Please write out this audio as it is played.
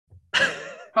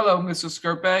Hello, Mr.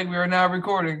 Skirtbag. We are now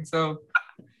recording. So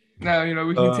now,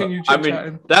 we continue I chit mean,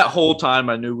 chatting. that whole time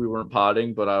I knew we weren't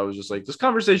potting, but I was just like, this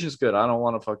conversation is good. I don't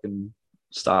want to fucking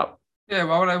stop. Yeah,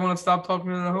 why would I want to stop talking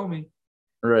to the homie?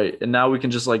 Right. And now we can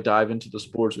just like dive into the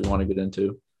sports we want to get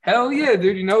into. Hell yeah,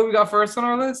 dude. You know what we got first on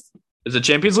our list? Is it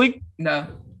Champions League? No,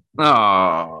 Oh,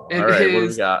 all it right. What do we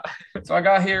is. got? So I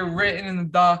got here written in the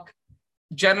doc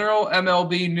general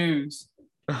MLB news.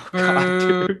 Oh, God,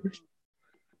 Boo. dude.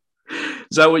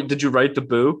 Is that what did you write the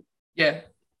boo? Yeah,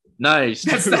 Nice,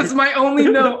 that's dude. my only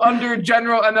note under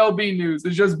general MLB news.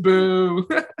 It's just boo.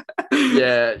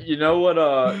 Yeah, you know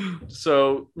what?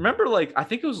 So remember, like, I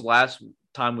think it was last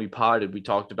time we potted, we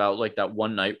talked about like that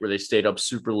one night where they stayed up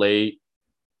super late,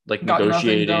 like Got nothing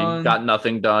negotiating, done. got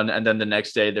nothing done, and then the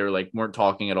next day they were like weren't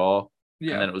talking at all, and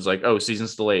Yeah. then it was like, oh,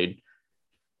 season's delayed,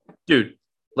 dude.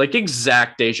 Like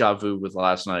exact deja vu with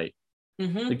last night. Like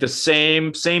Mm-hmm. the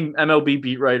same MLB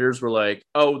beat writers were like,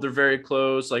 oh, they're very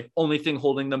close. Like only thing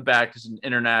holding them back is an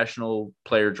international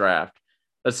player draft.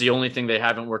 That's the only thing they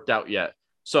haven't worked out yet.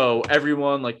 So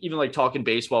everyone, like even like talking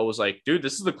baseball, was like, dude,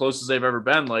 this is the closest they've ever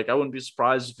been. Like I wouldn't be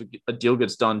surprised if a deal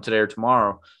gets done today or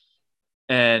tomorrow.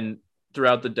 And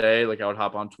throughout the day, like I would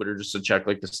hop on Twitter just to check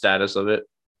like the status of it,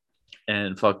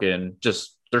 and fucking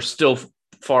just they're still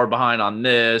far behind on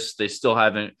this. They still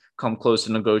haven't come close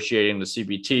to negotiating the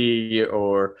CBT,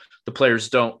 or the players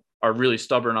don't are really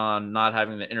stubborn on not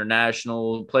having the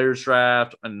international players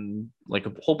draft and like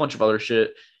a whole bunch of other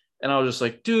shit. And I was just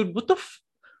like, dude, what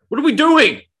are we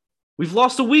doing? We've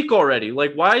lost a week already.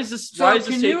 Like, why is this? Why So is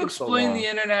this can you taking so explain the long?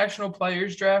 international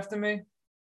players draft to me?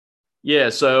 Yeah,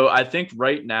 so I think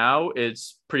right now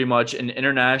it's pretty much an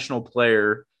international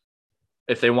player.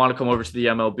 If they want to come over to the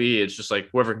MLB, it's just like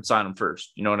whoever can sign them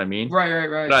first. You know what I mean? Right, right,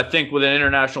 right. But I think with an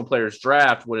international players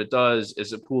draft, what it does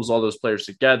is it pools all those players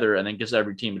together and then gives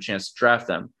every team a chance to draft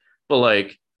them. But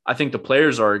like, I think the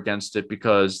players are against it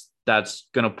because that's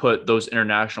going to put those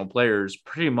international players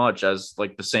pretty much as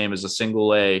like the same as a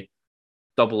single A,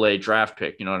 double A draft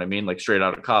pick. You know what I mean? Like straight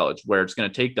out of college, where it's going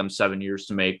to take them 7 years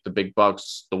to make the big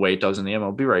bucks the way it does in the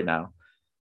MLB right now.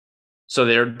 So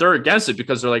they're against it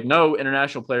because they're like, no,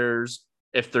 international players,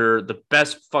 if they're the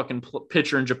best fucking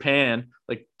pitcher in Japan,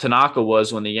 like Tanaka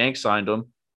was when the Yanks signed him,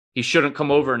 he shouldn't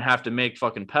come over and have to make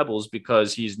fucking pebbles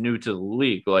because he's new to the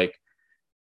league. Like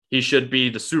he should be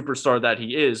the superstar that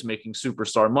he is, making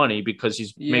superstar money because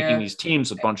he's making Yeah. these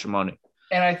teams a bunch of money.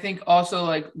 And I think also,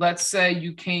 like, let's say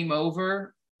you came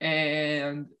over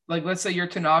and, like, let's say you're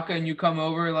Tanaka and you come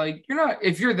over, like,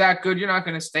 if you're that good, you're not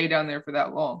going to stay down there for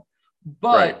that long.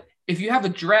 Right. But if you have a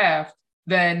draft,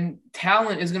 then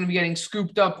talent is going to be getting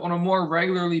scooped up on a more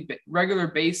regular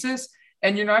basis.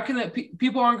 And you're not going to,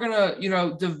 people aren't going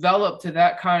to, develop to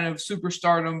that kind of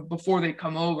superstardom before they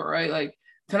come over, right? Like,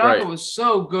 Tanaka Right. was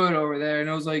so good over there. And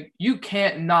it was like, you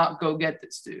can't not go get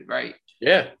this dude, right?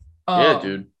 Yeah. Yeah, Um,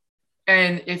 dude.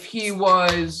 and if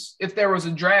there was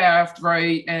a draft,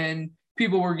 right, and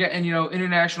people were getting,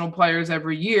 international players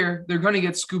every year, they're going to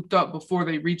get scooped up before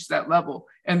they reach that level.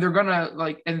 And they're going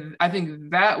to and I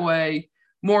think that way,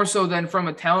 more so than from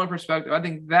a talent perspective, I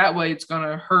think that way it's going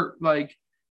to hurt like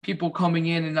people coming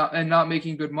in and not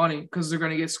making good money because they're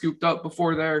going to get scooped up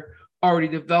before they're already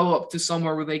developed to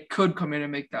somewhere where they could come in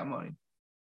and make that money.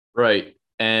 Right.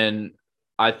 And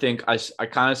I think I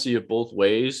kind of see it both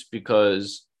ways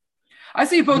because I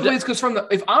see it both ways because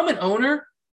if I'm an owner,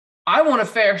 I want a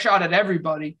fair shot at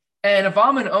everybody. And if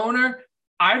I'm an owner,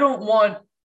 I don't want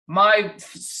my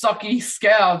sucky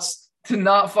scouts to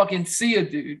not fucking see a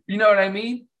dude. You know what I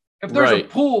mean? If there's a right.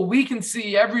 pool, we can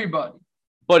see everybody.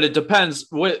 But it depends.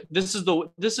 What this is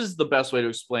the best way to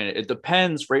explain it. It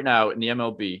depends right now in the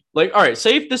MLB. Like, all right,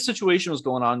 say if this situation was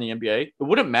going on in the NBA, it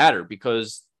wouldn't matter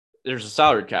because there's a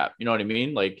salary cap. You know what I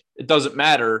mean? Like, it doesn't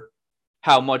matter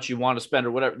how much you want to spend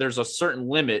or whatever. There's a certain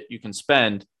limit you can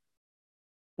spend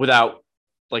without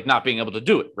like not being able to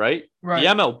do it. Right? The Right.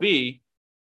 MLB,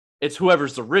 it's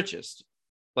whoever's the richest.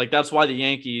 Like that's why the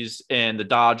Yankees and the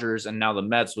Dodgers and now the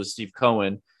Mets with Steve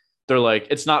Cohen, they're like,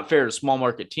 it's not fair to small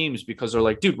market teams because they're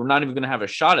like, dude, we're not even going to have a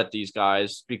shot at these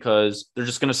guys because they're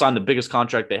just going to sign the biggest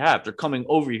contract they have. They're coming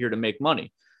over here to make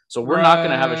money. So we're not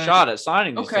going to have a Right. shot at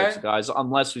signing these types Okay. of guys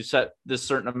unless we set this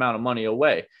certain amount of money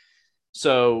away.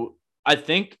 So I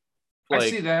think I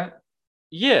see like, that.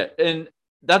 yeah. And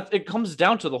that it comes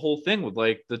down to the whole thing with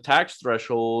like the tax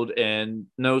threshold and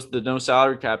no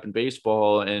salary cap in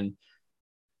baseball. And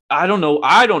I don't know.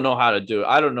 I don't know how to do it.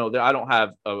 I don't know that I don't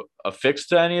have a fix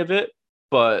to any of it.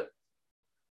 But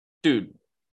dude,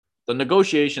 the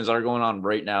negotiations that are going on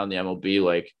right now in the MLB,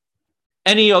 like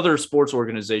any other sports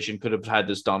organization could have had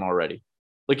this done already.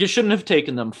 Like it shouldn't have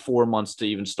taken them 4 months to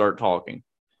even start talking.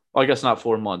 well, I guess not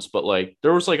 4 months, but like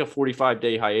there was like a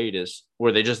 45-day hiatus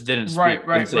where they just didn't speak,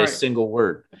 didn't say a single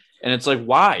word. And it's like,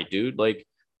 why, dude? Like,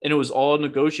 and it was all a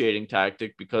negotiating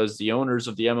tactic because the owners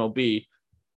of the MLB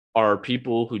are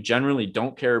people who generally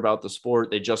don't care about the sport.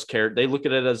 They just care. They look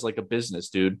at it as like a business,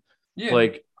 dude. Yeah.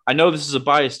 Like, I know this is a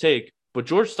biased take, but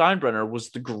George Steinbrenner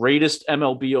was the greatest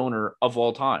MLB owner of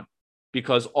all time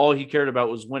because all he cared about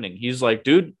was winning. He's like,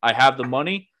 dude, I have the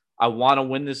money. I want to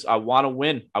win this. I want to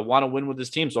win. I want to win with this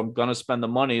team. So I'm going to spend the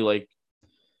money. Like,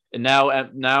 and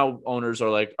now owners are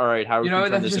like, all right, how are we going to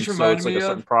turn this into so it's like a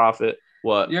certain profit?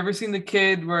 What? You ever seen the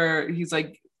kid where he's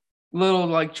like little,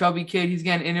 like chubby kid? He's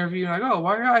getting interviewed. Like, oh,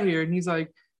 why are you out here? And he's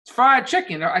like, it's fried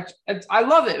chicken. I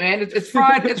love it, man. It's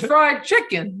fried. It's fried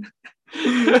chicken.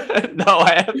 No,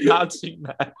 I have not seen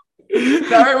that.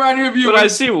 That reminded me of you. But I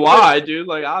see why, dude.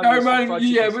 Like, that reminded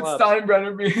me, with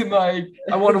Steinbrenner being like,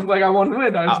 I want to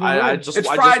win. It's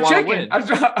fried chicken.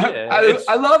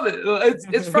 I love it.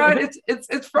 It's fried.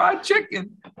 It's fried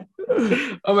chicken.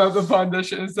 I'm gonna have to find that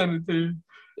shit and send it to you.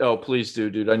 Oh, please do,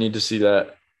 dude. I need to see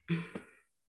that.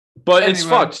 But anyway. It's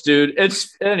fucked, dude.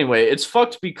 It's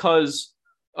fucked because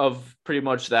of pretty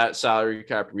much that salary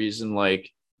cap reason. Like,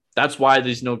 that's why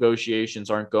these negotiations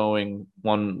aren't going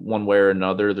one way or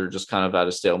another. They're just kind of at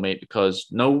a stalemate because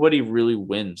nobody really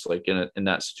wins like in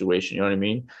that situation. You know what I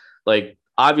mean? Like,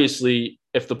 obviously,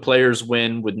 if the players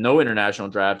win with no international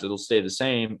draft, it'll stay the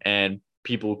same and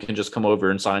people can just come over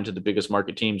and sign to the biggest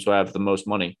market teams who have the most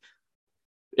money.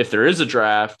 If there is a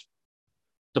draft,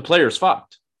 the player's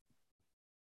fucked.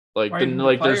 Like, then,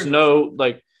 like, there's no,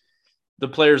 like, the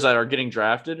players that are getting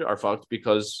drafted are fucked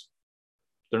because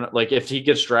they're not, like, if he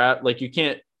gets drafted, like, you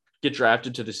can't get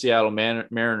drafted to the Seattle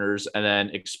Mariners and then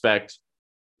expect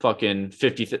fucking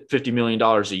 $50 million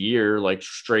a year, like,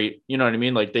 straight, you know what I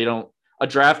mean? Like, a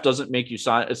draft doesn't make you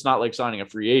sign. It's not like signing a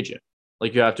free agent.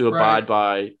 Like, you have to abide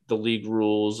by the league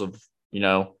rules of,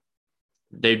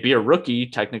 they'd be a rookie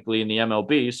technically in the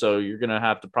MLB. So you're going to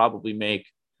have to probably make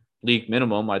league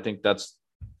minimum. I think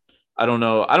I don't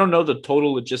know the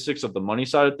total logistics of the money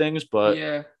side of things, but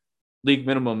yeah. League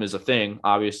minimum is a thing,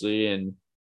 obviously. And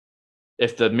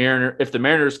if the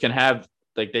Mariners can have,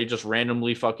 like, they just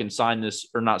randomly fucking sign this,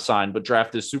 or not sign, but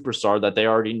draft this superstar that they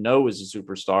already know is a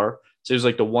superstar. So he's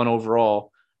like the one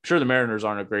overall. I'm sure the Mariners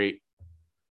aren't a great,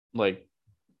 like,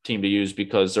 team to use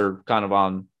because they're kind of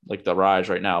on, like, the rise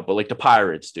right now. But, like, the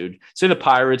Pirates, dude. Say the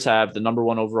Pirates have the number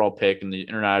one overall pick in the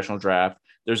international draft.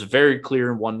 There's a very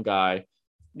clear one guy.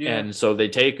 Yeah. And so they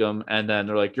take him, and then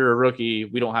they're like, you're a rookie.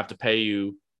 We don't have to pay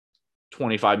you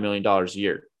 $25 million a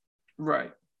year.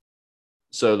 Right.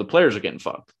 So the players are getting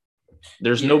fucked.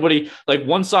 There's nobody, like,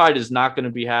 one side is not going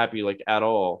to be happy, like, at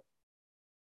all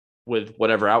with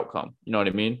whatever outcome. You know what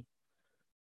I mean?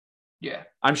 Yeah.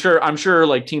 I'm sure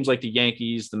like teams like the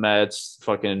Yankees, the Mets,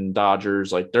 fucking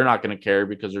Dodgers, like, they're not going to care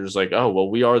because they're just like, oh, well,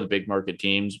 we are the big market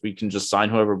teams. We can just sign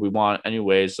whoever we want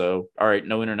anyway. So, all right,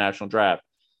 no international draft.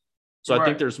 So I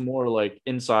think there's more, like,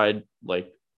 inside,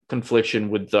 like, confliction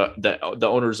with the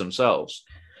owners themselves.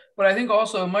 But I think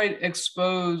also it might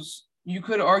you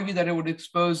could argue that it would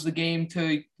expose the game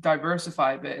to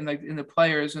diversify a bit and, like, in the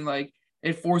players, and, like,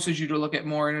 it forces you to look at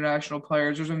more international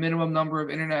players. There's a minimum number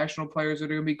of international players that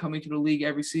are going to be coming to the league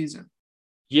every season.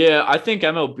 Yeah, I think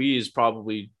MLB is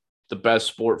probably the best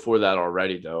sport for that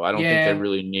already, though. I don't think they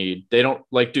really need. They don't,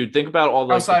 like, dude, think about all,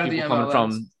 like, outside the people coming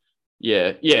from.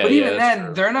 Yeah. But even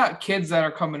then, they're not kids that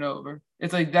are coming over.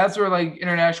 It's like that's where, like,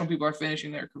 international people are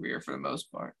finishing their career for the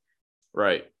most part.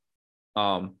 Right.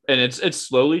 And it's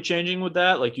slowly changing with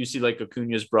that. Like, you see, like,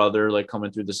 Acuna's brother, like,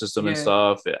 coming through the system and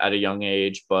stuff at a young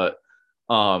age. But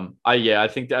I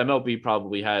think the MLB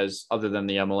probably has, other than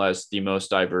the MLS, the most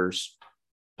diverse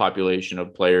population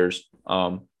of players.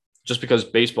 Just because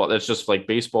baseball, that's just, like,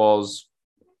 baseball's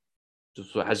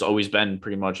just has always been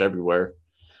pretty much everywhere.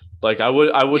 Like, I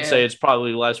would say it's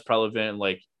probably less prevalent,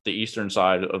 like, the eastern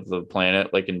side of the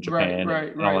planet, like in Japan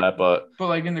and all that, but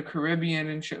like in the Caribbean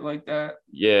and shit like that.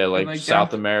 Yeah, like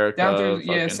South America. Down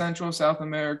through, Central South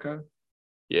America.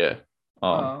 Yeah.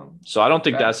 So I don't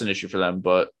think that's an issue for them,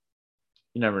 but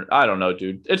I don't know,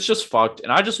 dude. It's just fucked.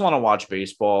 And I just want to watch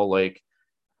baseball. Like,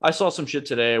 I saw some shit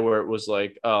today where it was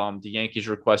like the Yankees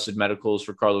requested medicals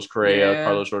for Carlos Correa,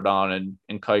 Carlos Rodon,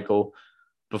 and Keuchel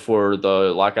before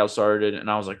the lockout started. And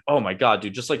I was like, oh my God,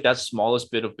 dude, just like that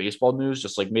smallest bit of baseball news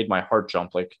just, like, made my heart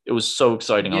jump. Like, it was so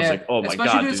exciting. I was like, oh my God.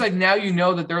 Especially because, like, now you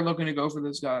know that they're looking to go for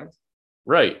this guy.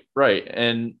 Right.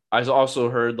 And I also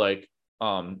heard, like,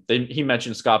 he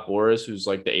mentioned Scott Boras, who's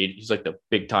like he's like the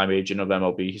big time agent of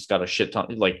MLB. He's got a shit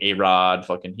ton, like A-Rod,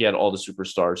 fucking, he had all the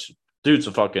superstars. Dude's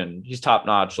he's top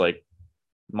notch, like,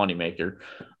 moneymaker.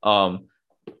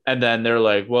 And then they're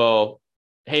like, well,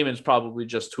 Heyman's probably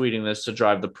just tweeting this to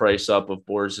drive the price up of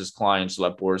Boris's clients so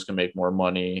that Boris can make more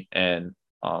money. And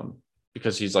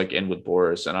because he's like in with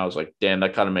Boris. And I was like, damn,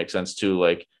 that kind of makes sense too.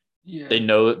 Like, Yeah. they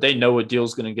know a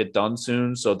deal's going to get done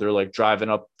soon. So they're like driving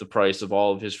up the price of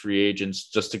all of his free agents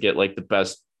just to get like the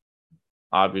best,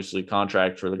 obviously,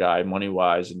 contract for the guy money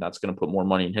wise. And that's going to put more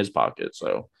money in his pocket.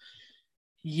 So,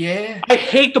 yeah. I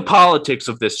hate the politics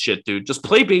of this shit, dude. Just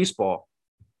play baseball.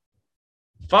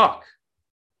 Fuck.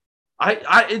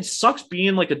 It sucks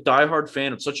being like a diehard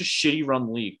fan of such a shitty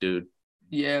run league, dude.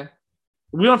 Yeah.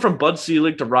 We went from Bud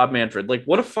Selig to Rob Manfred. Like,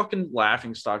 what a fucking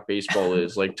laughing stock baseball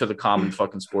is, like, to the common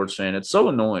fucking sports fan. It's so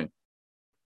annoying.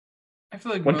 I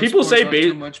feel like when people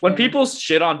people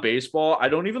shit on baseball, I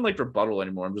don't even like rebuttal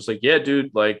anymore. I'm just like, yeah,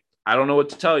 dude, like, I don't know what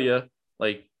to tell you.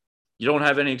 Like, you don't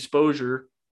have any exposure.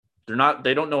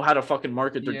 They don't know how to fucking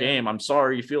market their game. I'm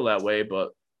sorry you feel that way,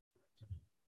 but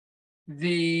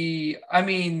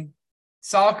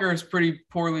soccer is pretty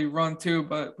poorly run too,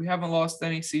 but we haven't lost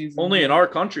any season. Only in our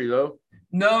country, though.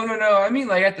 No. I mean,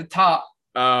 like at the top.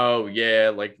 Oh,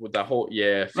 yeah. Like with the whole,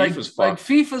 FIFA's fucked. Like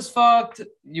FIFA's fucked.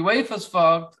 UEFA's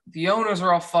fucked. The owners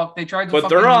are all fucked. They tried to but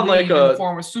they're on like in the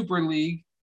form of Super League.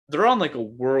 They're on like a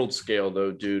world scale,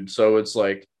 though, dude. So it's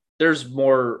like there's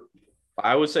more.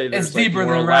 I would say there's like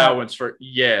more allowance for.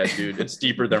 Yeah, dude. It's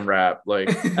deeper than rap. Like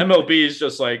MLB is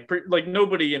just like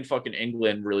nobody in fucking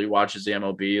England really watches the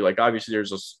MLB. Like obviously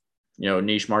there's a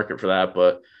niche market for that,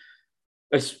 but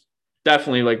it's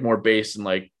definitely like more based in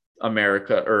like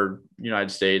America or United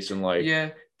States and like.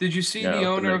 Yeah. Did you see the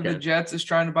owner of the Jets is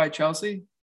trying to buy Chelsea?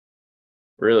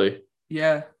 Really?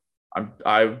 Yeah.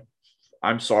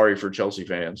 I'm sorry for Chelsea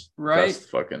fans. Right. That's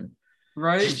fucking.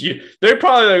 Right. They're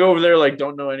probably like over there, like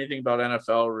don't know anything about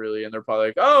NFL really, and they're probably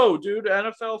like, "Oh, dude,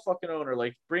 NFL fucking owner,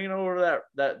 like bringing over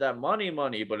that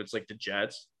money, but it's like the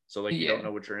Jets, so like you don't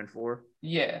know what you're in for."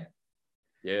 Yeah.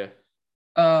 Yeah.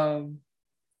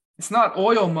 It's not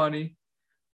oil money.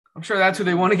 I'm sure that's who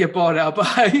they want to get bought out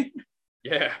by.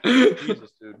 Yeah.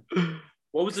 Jesus, dude.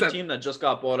 What was the team that just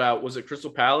got bought out? Was it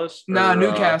Crystal Palace? Nah,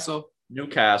 Newcastle.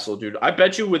 Newcastle, dude. I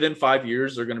bet you within 5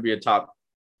 years they're going to be a top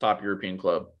European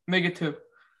club. Make it 2.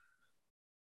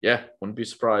 Yeah, wouldn't be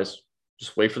surprised.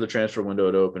 Just wait for the transfer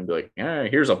window to open and be like, yeah,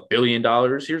 here's $1 billion.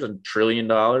 Here's $1 trillion.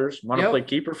 Want to play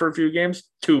keeper for a few games?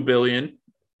 $2 billion.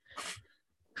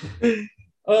 And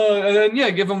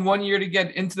then, give them 1 year to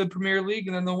get into the Premier League,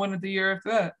 and then they'll win it the year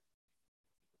after that.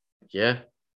 Yeah.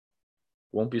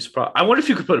 Won't be surprised. I wonder if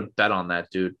you could put a bet on that,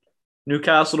 dude.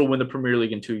 Newcastle to win the Premier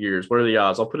League in 2 years. What are the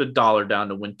odds? I'll put $1 down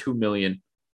to win $2 million.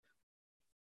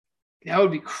 That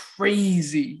would be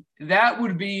crazy. That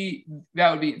would be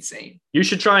insane. You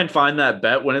should try and find that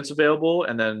bet when it's available,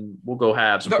 and then we'll go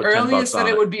halves. The earliest that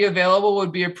it would be available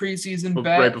would be a preseason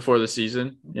bet. Right before the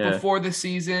season? Yeah. Before the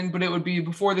season, but it would be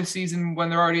before the season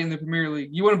when they're already in the Premier League.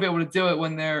 You wouldn't be able to do it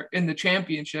when they're in the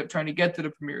championship trying to get to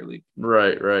the Premier League.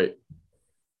 Right.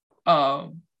 But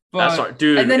that's hard,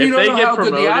 dude. And then you don't know how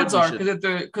good the odds are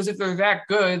because if they're that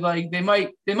good, like they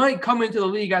might come into the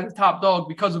league as a top dog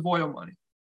because of oil money.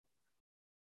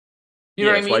 You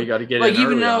know what I mean? That's why you got to get like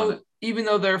in even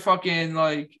though they're fucking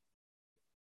like,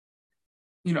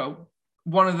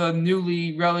 one of the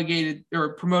newly relegated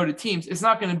or promoted teams, it's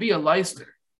not going to be a Leicester.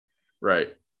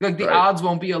 Right. Like the odds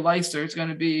won't be a Leicester. It's going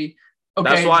to be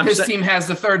this team has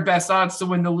the third best odds to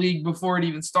win the league before it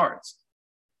even starts.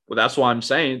 Well, that's why I'm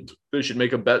saying they should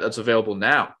make a bet that's available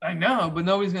now. I know, but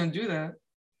nobody's going to do that.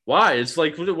 Why? It's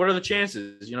like, what are the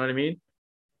chances? You know what I mean?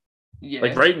 Yeah.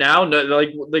 Like right now,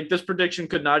 like this prediction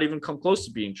could not even come close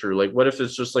to being true. Like, what if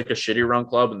it's just like a shitty run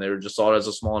club and they were just saw it as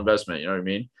a small investment? You know what I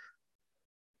mean?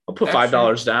 I'll put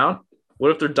 $5 down.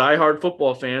 What if they're diehard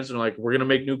football fans and like, we're gonna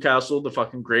make Newcastle the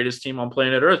fucking greatest team on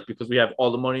planet Earth because we have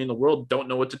all the money in the world, don't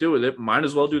know what to do with it. Might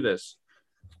as well do this.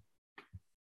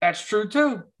 That's true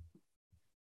too.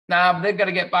 Nah, but they've got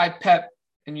to get by Pep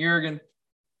and Jurgen.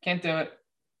 Can't do it.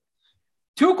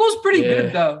 Tuchel's pretty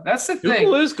good, though. That's the thing.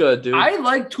 Tuchel is good, dude. I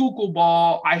like Tuchel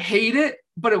ball. I hate it,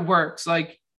 but it works. And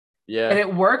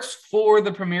it works for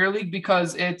the Premier League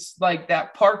because it's like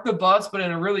that park the bus, but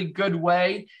in a really good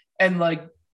way, and like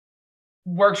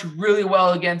works really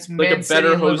well against Man City.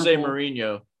 Like a better Jose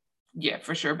Mourinho. Yeah,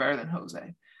 for sure, better than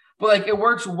Jose. But like it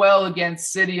works well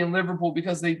against City and Liverpool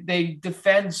because they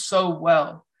defend so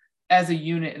well as a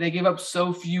unit. They give up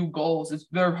so few goals.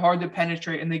 They're hard to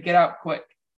penetrate and they get out quick.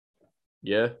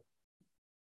 Yeah.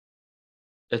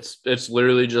 It's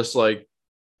literally just like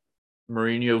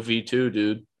Mourinho V2,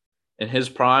 dude. In his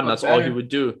prime, that's all he would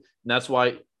do. And that's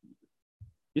why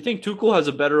you think Tuchel has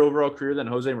a better overall career than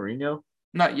Jose Mourinho?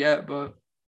 Not yet, but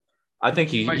I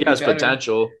think he has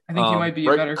potential. I think he might be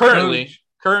a better currently. coach.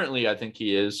 Currently, I think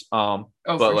he is. Oh,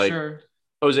 but for like sure.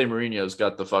 Jose Mourinho's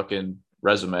got the fucking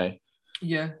resume.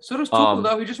 Yeah. So does Tuchel,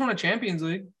 though. He just won a Champions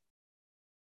League.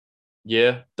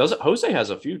 Yeah. Does it? Jose has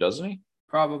a few, doesn't he?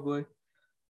 Probably.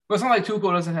 But it's not like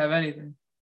Tuchel doesn't have anything.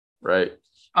 Right.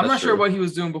 I'm not sure what he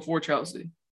was doing before Chelsea.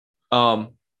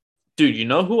 Dude, you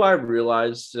know who I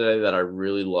realized today that I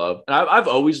really love? And I've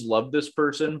always loved this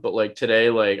person, but like today,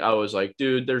 like I was like,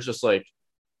 dude, there's just like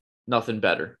nothing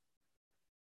better.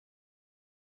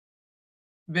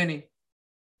 Vinny.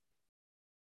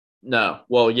 No.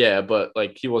 Well, yeah, but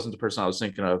like he wasn't the person I was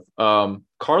thinking of.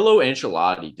 Carlo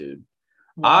Ancelotti, dude.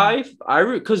 Wow.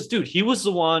 Because dude, he was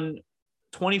the one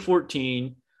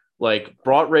 2014 like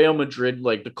brought Real Madrid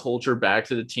like the culture back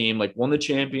to the team, like won the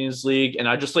Champions League, and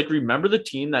I just like remember the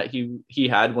team that he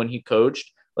had when he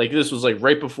coached. Like this was like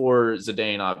right before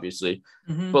Zidane, obviously,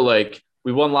 but like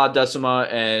we won La Decima,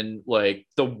 and like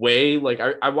the way like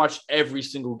I watched every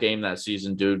single game that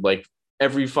season, dude. Like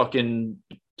every fucking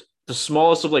the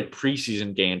smallest of like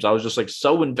preseason games. I was just like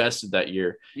so invested that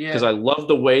year because I loved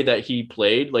the way that he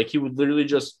played. Like he would literally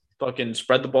just fucking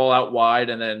spread the ball out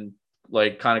wide and then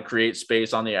like kind of create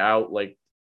space on the out, like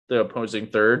the opposing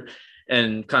third,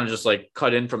 and kind of just like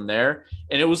cut in from there.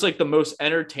 And it was like the most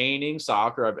entertaining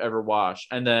soccer I've ever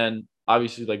watched. And then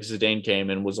obviously like Zidane came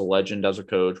and was a legend as a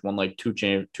coach, won like two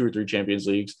or three Champions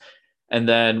Leagues. And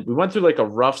then we went through like a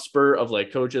rough spurt of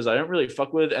like coaches I didn't really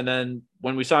fuck with. And then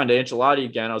when we signed Ancelotti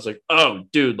again, I was like, oh,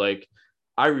 dude, like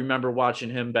I remember watching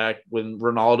him back when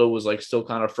Ronaldo was like still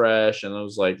kind of fresh. And it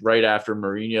was like right after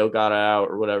Mourinho got out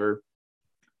or whatever.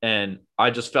 And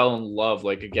I just fell in love,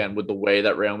 like, again, with the way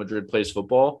that Real Madrid plays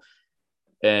football.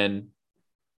 And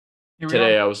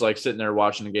today I was like sitting there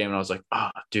watching the game and I was like,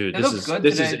 oh, dude, this is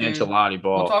Ancelotti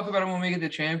ball. We'll talk about it when we get to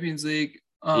Champions League.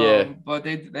 But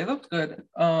they looked good.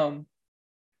 I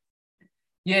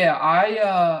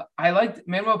liked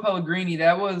Manuel Pellegrini.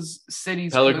 That was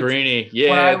City's Pellegrini. Coach.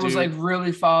 When I was like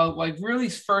really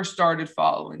first started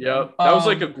following. Yep. That was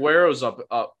like Aguero's up,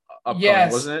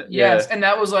 wasn't it? Yes. And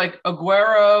that was like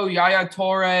Aguero, Yaya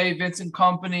Toure, Vincent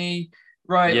Kompany,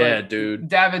 right? Yeah, like, dude.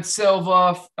 David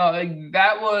Silva.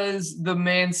 That was the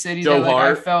Man City Joe that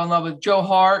Hart. I fell in love with. Joe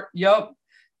Hart. Yep,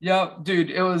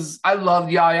 dude. I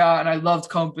loved Yaya and I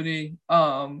loved Kompany.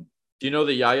 Do you know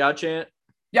the Yaya chant?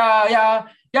 Yeah.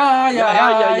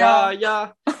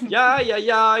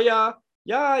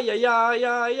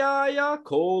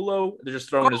 Colo. They're just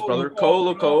throwing his brother.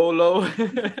 Colo.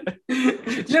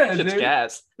 Yeah, dude.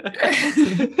 Gas.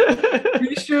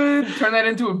 We should turn that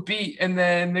into a beat and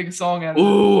then make a song out of it.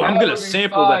 Ooh, I'm gonna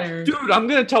sample that. Dude, I'm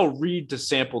gonna tell Reed to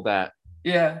sample that.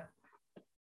 Yeah.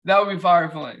 That would be fire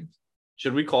flames.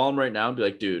 Should we call him right now and be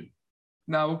like, dude?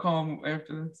 No, we'll call him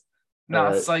after this. No,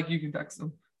 it's like you can text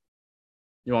him.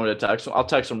 You want me to text him? I'll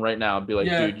text him right now and be like,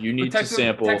 dude, you need to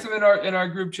sample. Text him in our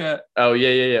group chat. Oh,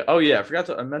 yeah. Oh, yeah.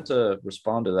 I meant to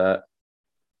respond to that.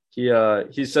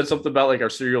 He said something about like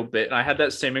our serial bit, and I had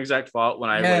that same exact thought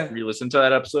when I like re-listened to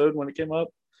that episode when it came up.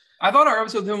 I thought our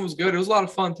episode with him was good. It was a lot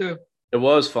of fun too. It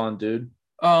was fun, dude.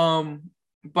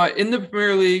 But in the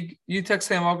Premier League, you text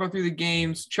him. I'll go through the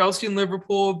games. Chelsea and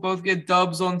Liverpool both get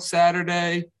dubs on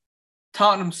Saturday.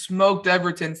 Tottenham smoked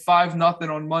Everton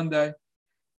 5-0 on Monday.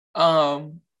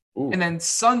 And then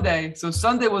Sunday. So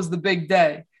Sunday was the big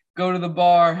day. Go to the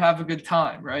bar, have a good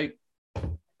time, right?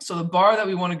 So the bar that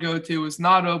we want to go to is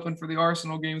not open for the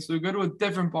Arsenal game. So we go to a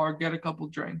different bar, get a couple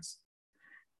drinks.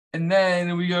 And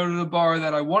then we go to the bar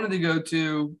that I wanted to go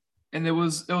to, and it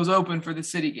was open for the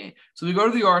City game. So we go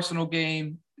to the Arsenal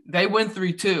game. They win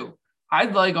 3-2.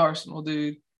 I'd like Arsenal,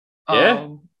 dude. Yeah.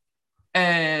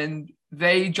 And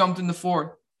they jumped in the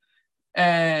fourth.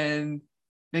 And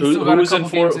they still got a couple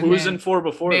games in hand. Who was in four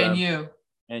before Man U.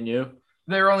 Man U.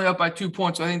 They're only up by 2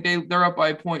 points. So I think they're up by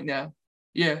a point now.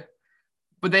 Yeah.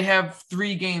 But they have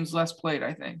 3 games less played,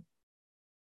 I think.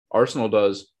 Arsenal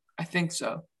does. I think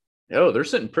so. Yo, they're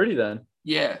sitting pretty then.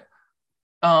 Yeah.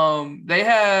 They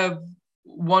have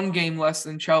 1 game less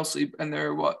than Chelsea, and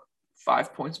they're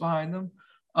 5 points behind them.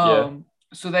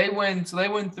 So they win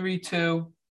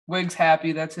 3-2. Wiggs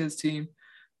happy, that's his team.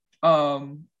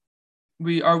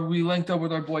 We linked up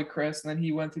with our boy Chris, and then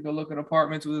he went to go look at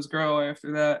apartments with his girl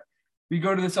after that. We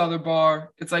go to this other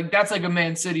bar. It's like that's like a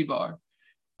Man City bar.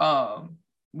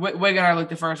 Wig and I like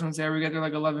the first ones there. We get there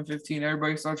like 11:15.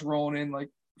 Everybody starts rolling in like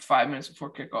 5 minutes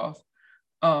before kickoff.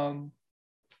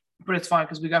 But it's fine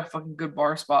because we got a fucking good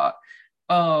bar spot.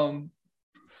 It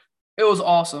was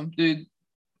awesome, dude.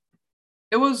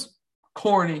 It was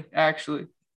corny, actually.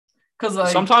 Because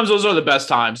like sometimes those are the best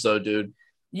times, though, dude.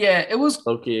 Yeah, it was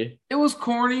okay. It was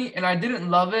corny, and I didn't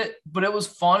love it, but it was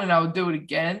fun, and I would do it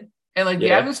again. And like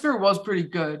the atmosphere was pretty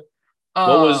good.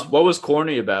 What was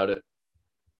corny about it?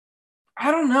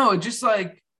 I don't know. Just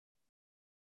like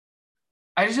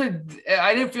I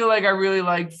didn't feel like I really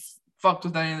like fucked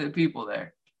with any of the people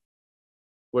there.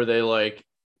 Were they like,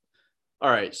 all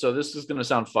right, so this is gonna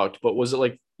sound fucked, but was it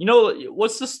like, you know,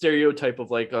 what's the stereotype of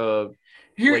like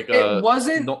Here like a no,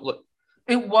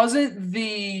 it wasn't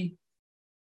the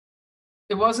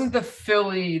it wasn't the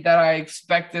Philly that I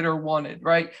expected or wanted,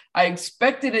 right? I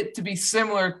expected it to be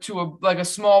similar to a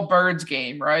small Birds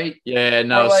game, right? Yeah, Or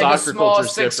no, like a soccer small culture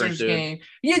is different, Sixers dude. game.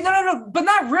 Yeah, no, but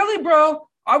not really, bro.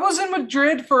 I was in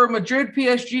Madrid for a Madrid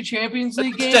PSG Champions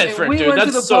League That's game, and different, we dude. went to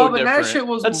That's the so pub, and that different. shit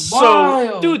was That's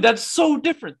so, dude. wild. That's so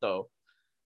different, though.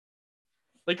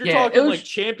 Like you're Yeah, talking like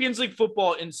Champions League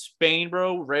football in Spain,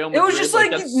 bro. Real it was Madrid, just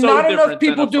like like that's so not enough different than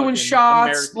people a doing fucking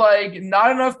shots, American. like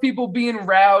not enough people being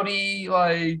rowdy,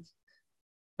 like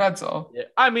that's all. Yeah,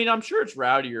 I mean, I'm sure it's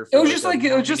rowdier for like a It more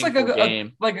was just like meaningful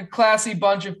game. a classy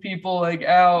bunch of people like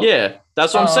out. Yeah,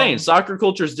 that's what I'm saying. Um, Soccer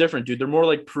culture is different, dude. They're more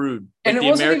like prude, and like it the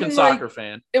wasn't American even like soccer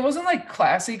fan. it wasn't like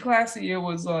classy. It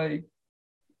was like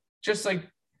just like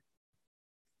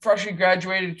freshly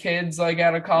graduated kids like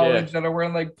out of Yeah, college that are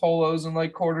wearing like polos and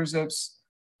like quarter zips.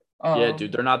 yeah,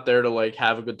 dude. They're not there to like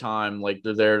have a good time. Like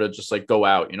they're there to just like go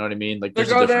out. You know what I mean? Like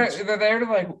there's a difference. They're there to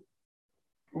like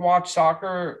watch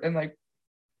soccer and like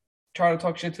try to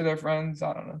talk shit to their friends.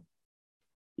 I don't know.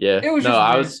 Yeah, It was no, just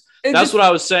I weird. was. It That's just what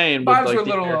I was saying with vibes were like a the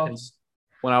little off. Americans.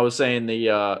 When I was saying the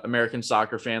American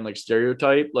soccer fan like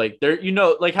stereotype, like there, you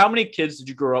know, like how many kids did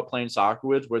you grow up playing soccer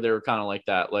with where they were kind of like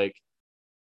that, like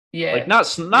Yeah. not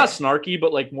snarky,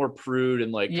 but like more prude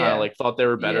and like kind of Yeah. like thought they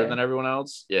were better Yeah. than everyone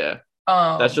else. Yeah,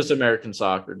 that's just Um, American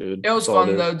soccer, dude. it was That's all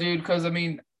fun it though, is. dude, because I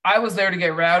mean, I was there to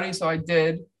get rowdy, so I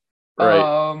did.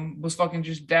 Right, Was fucking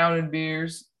just down in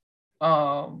beers.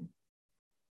 Um,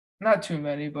 Not too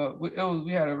many, but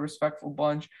we had a respectful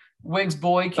bunch. Wig's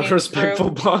boy a came respectful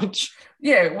through. bunch.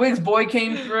 Yeah, Wig's boy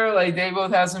came through. Like they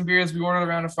both had some beers. We ordered a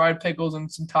round of fried pickles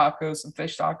and some tacos, some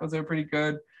fish tacos. They were pretty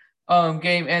good.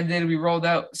 Game ended. We rolled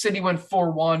out. City went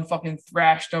 4-1. Fucking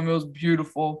thrashed them. It was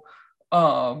beautiful.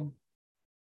 Um,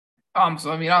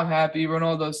 so I mean, I'm happy.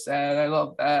 Ronaldo's sad. I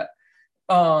love that.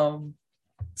 Um,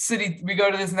 City. We go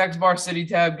to this next bar, City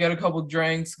Tab. Get a couple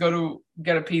drinks. Go to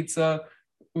get a pizza.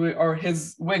 Or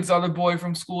his Wig's other boy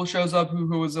from school shows up, who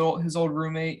was his old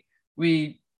roommate.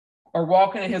 We are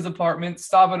walking to his apartment,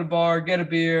 stop at a bar, get a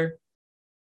beer,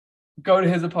 go to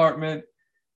his apartment,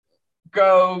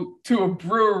 go to a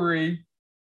brewery,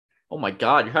 Oh my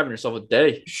god, you're having yourself a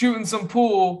day. shooting some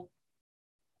pool.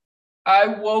 I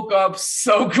woke up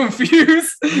so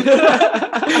confused.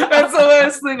 That's the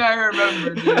last thing I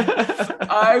remember, dude.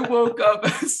 I woke up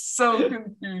so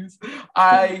confused.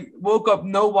 I woke up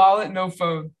no wallet, no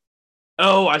phone.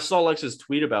 Oh, I saw Lex's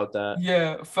tweet about that.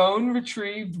 Yeah, phone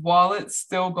retrieved, wallet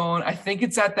still gone. I think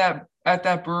it's at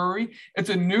that brewery. It's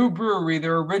a new brewery.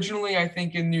 They're originally, I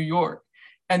think, in New York,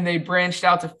 and they branched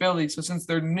out to Philly. So since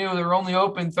they're new, they're only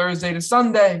open Thursday to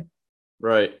Sunday.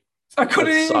 Right. So I couldn't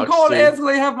That even sucks, call and dude. ask if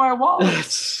they have my wallet. That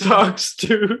sucks,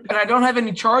 dude. And I don't have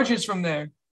any charges from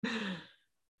there.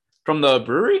 From the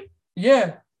brewery?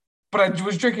 Yeah, but I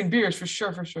was drinking beers for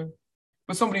sure.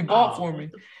 But somebody bought for me,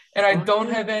 and I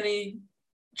don't have any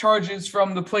charges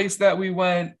from the place that we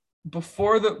went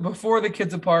before the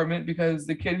kid's apartment because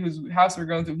the kid whose house we're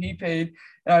going to, he paid,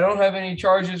 and I don't have any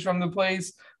charges from the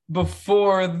place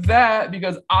before that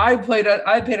because I paid at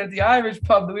the Irish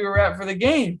pub that we were at for the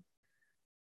game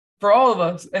for all of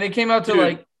us, and it came out to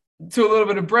Dude. to a little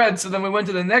bit of bread. So then we went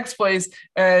to the next place,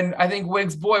 and I think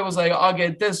Wig's boy was like, "I'll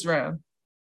get this round."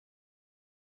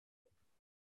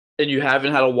 And you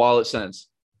haven't had a wallet since.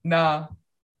 Nah,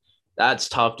 That's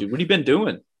tough, dude. What have you been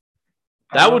doing?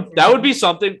 I don't That would know. be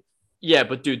something. Yeah,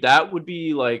 but dude, that would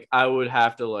be like I would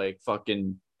have to like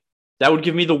fucking that would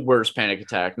give me the worst panic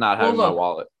attack not Well, having my look,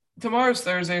 wallet. tomorrow's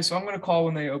Thursday, so I'm gonna call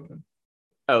when they open.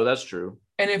 Oh, that's true.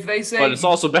 And if they But it's say,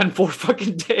 also been 4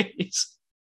 fucking days.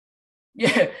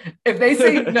 yeah, if they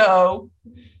say no,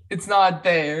 it's not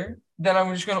there, then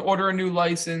I'm just gonna order a new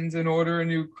license and order a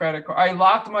new credit card. I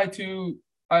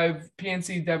have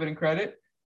PNC debit and credit,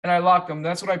 and I locked them.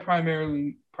 That's what I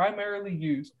primarily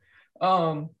use.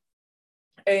 Um,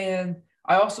 and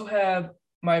I also have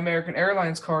my American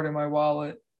Airlines card in my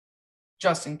wallet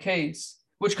just in case,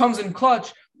 which comes in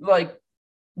clutch. Like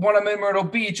when I'm in Myrtle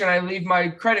Beach and I leave my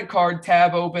credit card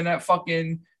tab open at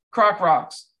fucking Croc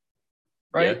Rocks,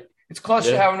 Yeah. right? It's clutch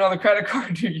to Yeah. have another credit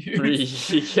card to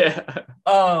use. Yeah.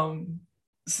 Um,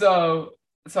 so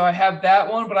I have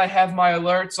that one, but I have my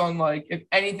alerts on like if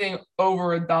anything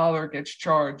over $1 gets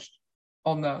charged,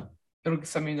 I'll know. It'll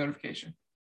send me a notification.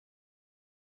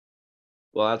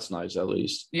 Well, that's nice at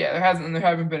least. Yeah, there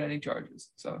haven't been any charges.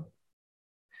 So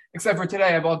except for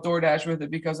today, I bought DoorDash with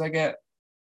it because I get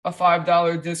a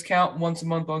 $5 discount once a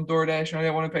month on DoorDash, and I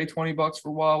didn't want to pay $20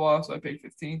 for Wawa, so I paid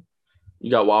 15. You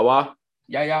got Wawa?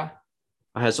 Yeah, yeah.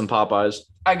 I had some Popeyes.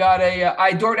 I got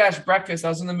I DoorDash breakfast. I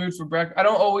was in the mood for breakfast. I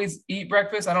don't always eat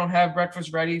breakfast. I don't have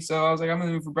breakfast ready, so I was like, I'm in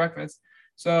the mood for breakfast.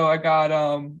 So I got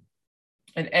an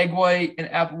egg white, an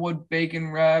applewood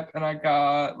bacon wrap, and I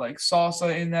got like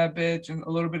salsa in that bitch, and a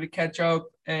little bit of ketchup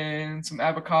and some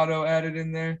avocado added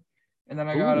in there, and then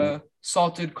I got Ooh. a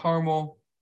salted caramel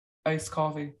iced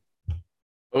coffee.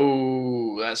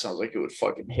 Oh, that sounds like it would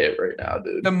fucking hit right now,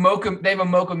 dude. They have a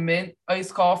mocha mint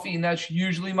iced coffee, and that's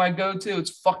usually my go-to.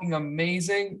 It's fucking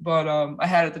amazing, but I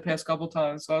had it the past couple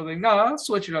times, so I was like, no, I'll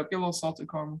switch it up, get a little salted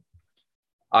caramel.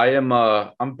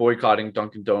 I'm boycotting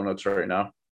Dunkin' Donuts right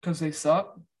now. Because they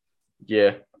suck.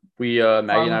 Yeah, Maggie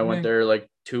and I went there like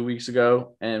 2 weeks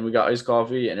ago, and we got iced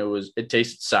coffee, and it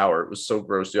tasted sour. It was so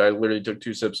gross, dude. I literally took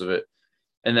 2 sips of it,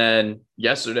 and then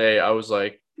yesterday I was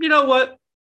like, you know what?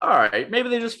 All right, maybe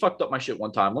they just fucked up my shit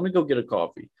one time. Let me go get a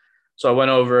coffee. So I went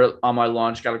over on my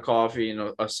lunch, got a coffee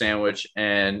and a sandwich,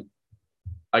 and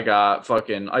I got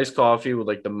fucking iced coffee with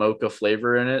like the mocha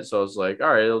flavor in it. So I was like,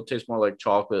 all right, it'll taste more like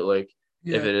chocolate, like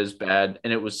if it is bad.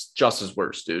 And it was just as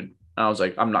worse, dude. And I was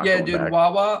like, I'm not going back.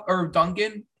 Wawa or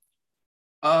Dunkin',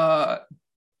 don't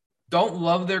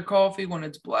love their coffee when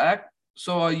it's black.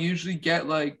 So I usually get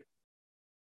like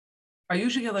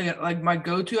my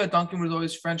go-to at Dunkin' was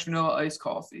always French vanilla iced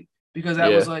coffee because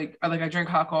that was like I drink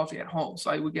hot coffee at home,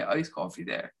 so I would get iced coffee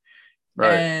there.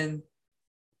 Right. And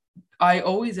I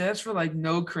always ask for like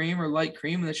no cream or light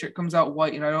cream, and the shit comes out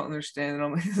white, and I don't understand. And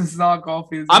I'm like, this is not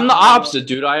coffee. I'm the opposite,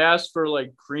 dude. I asked for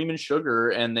like cream and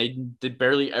sugar, and they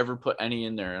barely ever put any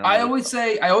in there. And I always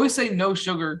say no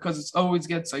sugar because it always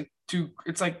gets like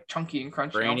it's like chunky and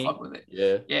crunchy. Brainy. I don't fuck with it.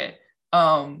 Yeah. Yeah.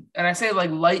 And I say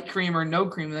like light cream or no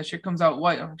cream, and that shit comes out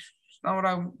white. Not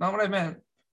what I meant.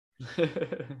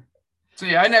 So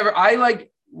yeah, I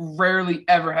like rarely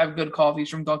ever have good coffees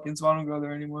from Dunkin', so I don't go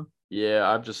there anymore. Yeah,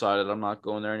 I've decided I'm not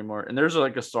going there anymore. And there's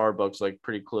like a Starbucks like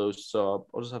pretty close, so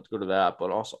I'll just have to go to that.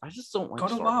 But also, I just don't like Go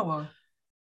to Starbucks. Wawa.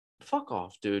 Fuck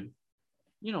off, dude.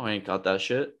 You know I ain't got that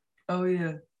shit. Oh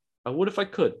yeah. I would if I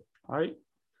could. All right.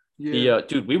 Yeah.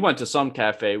 Dude, we went to some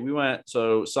cafe.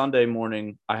 So Sunday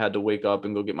morning, I had to wake up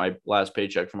and go get my last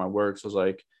paycheck from my work. So I was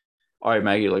like, all right,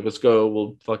 Maggie, like, let's go.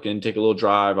 We'll fucking take a little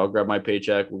drive. I'll grab my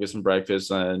paycheck. We'll get some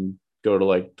breakfast and go to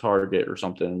like Target or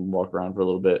something and walk around for a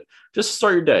little bit. Just to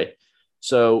start your day.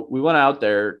 So we went out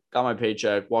there, got my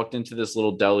paycheck, walked into this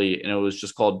little deli, and it was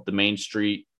just called the Main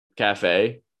Street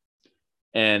Cafe.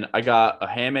 And I got a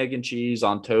ham, egg, and cheese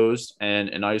on toast and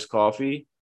an iced coffee.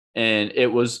 And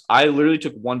I literally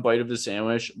took one bite of the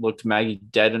sandwich, looked Maggie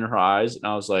dead in her eyes, and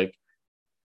I was like,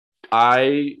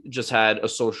 I just had a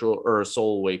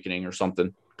soul awakening or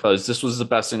something, because this was the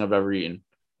best thing I've ever eaten.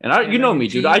 And you know me,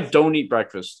 dude, I don't eat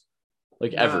breakfast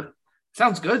ever.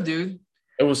 Sounds good, dude.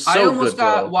 It was so good. I almost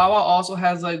got Wawa also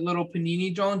has like little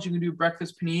panini joints. You can do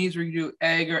breakfast paninis where you do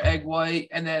egg or egg white,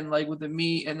 and then like with the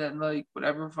meat, and then like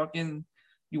whatever fucking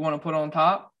you want to put on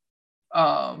top.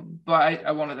 But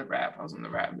I wanted the wrap. I was in the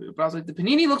wrap mood. But I was like, the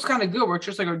panini looks kind of good. Where it's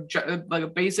just like a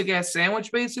basic ass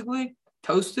sandwich, basically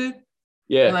toasted.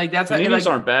 Yeah, and like that's paninis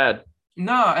aren't bad.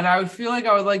 No, and I would feel like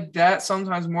I would like that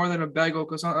sometimes more than a bagel,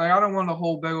 because like, I don't want a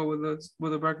whole bagel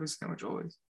with a breakfast sandwich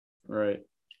always. Right.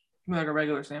 Like a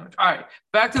regular sandwich. All right,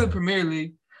 back to the Premier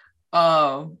League.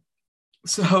 So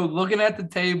looking at the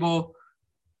table,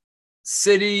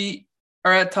 City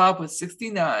are at top with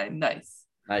 69.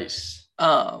 Nice.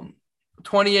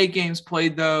 28 games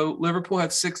played, though. Liverpool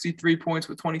had 63 points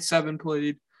with 27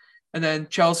 played. And then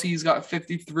Chelsea's got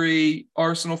 53,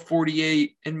 Arsenal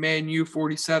 48, and Man U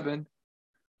 47.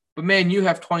 But Man U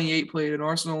have 28 played, and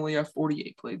Arsenal only have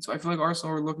 48 played. So I feel like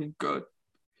Arsenal are looking good.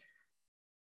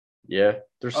 Yeah,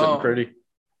 they're sitting pretty.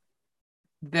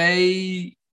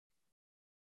 And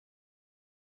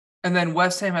then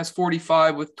West Ham has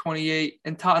 45 with 28,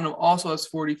 and Tottenham also has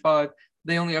 45.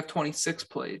 They only have 26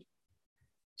 played.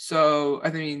 So,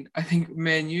 I think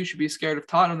Man U should be scared of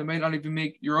Tottenham. They might not even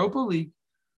make Europa League.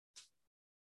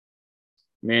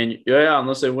 Man, yeah,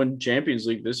 unless they win Champions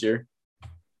League this year.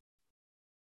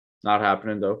 Not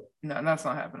happening, though. No, that's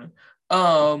not happening.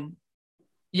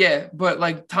 Yeah, but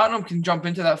like Tottenham can jump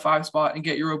into that 5 spot and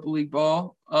get Europa League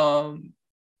ball. And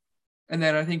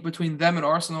then I think between them and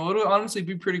Arsenal, it'll honestly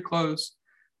be pretty close.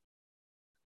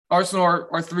 Arsenal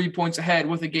are 3 points ahead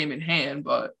with a game in hand,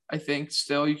 but I think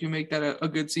still you can make that a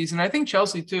good season. I think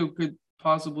Chelsea too could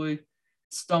possibly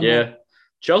stumble. Yeah,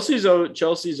 Chelsea's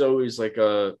always like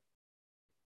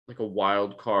like a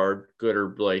wild card, good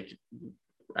or like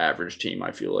average team.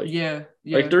 I feel like Yeah, like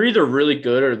yeah. they're either really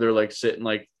good or they're like sitting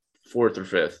like fourth or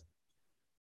fifth.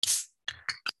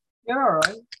 Yeah, all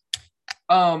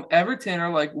right. Everton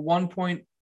are like 1 point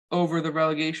over the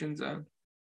relegation zone.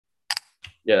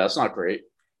 Yeah, that's not great.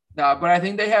 Nah, but I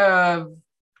think they have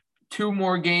 2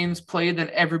 more games played than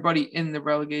everybody in the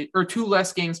relegation, or 2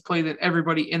 less games played than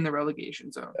everybody in the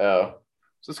relegation zone. Oh,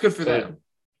 So it's good for so them.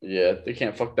 yeah, they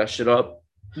can't fuck that shit up.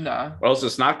 Nah. Or else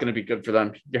it's not going to be good for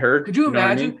them. You heard? Could you You know what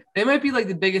I imagine? mean? They might be like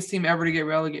the biggest team ever to get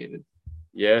relegated.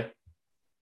 Yeah,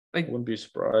 Like, wouldn't be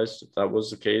surprised if that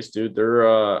was the case, dude.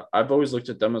 I've always looked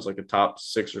at them as like a top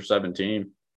 6 or 7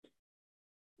 team.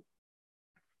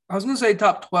 I was gonna say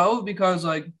top 12 because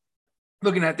like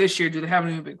looking at this year, dude, they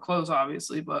haven't even been close,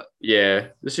 obviously. But Yeah,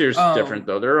 this year's different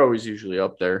though. They're always usually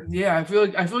up there. yeah, I feel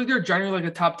like they're generally like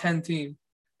a top 10 team,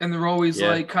 and they're always Yeah.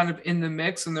 like kind of in the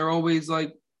mix, and they're always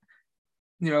like,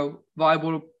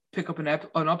 liable to pick up an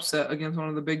upset against one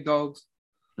of the big dogs.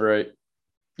 Right.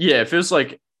 Yeah, if it was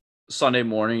like Sunday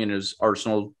morning and it was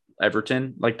Arsenal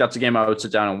Everton, like that's a game I would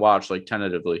sit down and watch like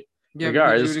tentatively. Yeah, Like, all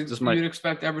right, because this you might. would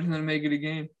expect Everton to make it a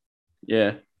game.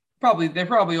 Yeah. They're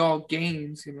probably all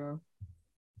games.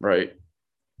 Right.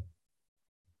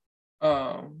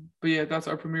 But yeah, that's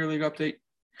our Premier League update.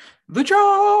 The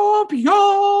champions.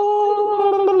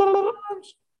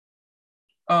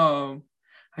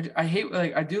 I hate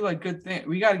I do like good thing.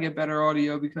 We got to get better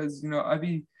audio because I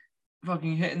be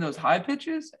fucking hitting those high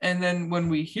pitches, and then when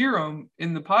we hear them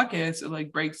in the podcast, it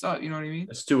like breaks up. You know what I mean?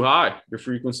 It's too high. Your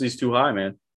frequency's too high,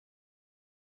 man.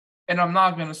 And I'm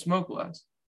not gonna smoke less,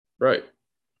 Right.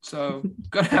 so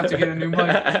gonna have to get a new mic.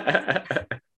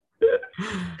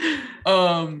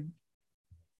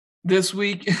 This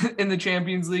week in the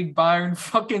Champions League, Bayern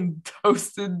fucking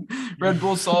toasted Red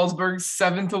Bull Salzburg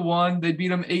 7-1. They beat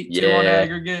them 8-2 on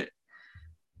aggregate.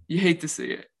 You hate to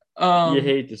see it. You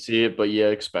hate to see it, but you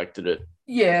expected it.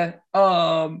 Yeah.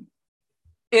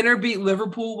 Inter beat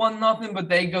Liverpool 1-0, but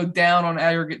they go down on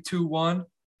aggregate 2-1.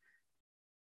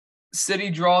 City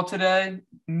draw today,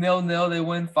 0-0. They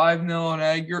win 5-0 on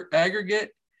aggregate.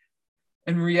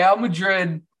 And Real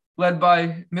Madrid, led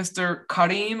by Mr.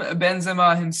 Karim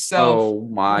Benzema himself, oh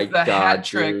my with the God, hat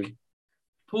trick, dude.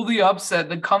 pull the upset,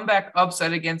 the comeback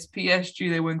upset against PSG.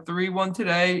 They win 3-1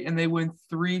 today, and they win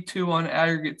 3-2 on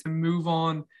aggregate to move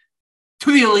on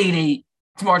to the Elite Eight.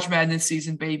 It's March Madness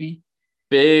season, baby.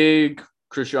 Big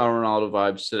Cristiano Ronaldo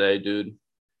vibes today, dude.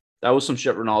 That was some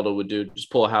shit Ronaldo would do.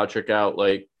 Just pull a hat trick out,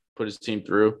 like put his team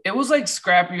through. It was like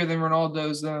scrappier than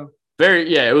Ronaldo's, though.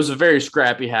 It was a very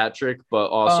scrappy hat trick,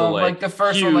 but also like the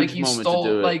first one, like he stole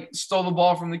the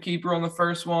ball from the keeper on the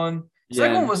first one.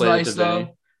 Second one was nice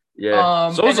though.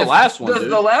 Yeah. So was the last one.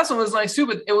 The last one was nice too,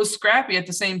 but it was scrappy at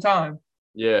the same time.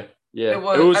 Yeah. Yeah. It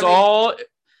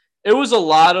was a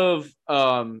lot of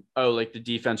like the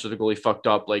defense or the goalie fucked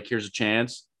up. Like here's a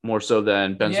chance. More so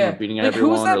than Benzema beating everyone. Who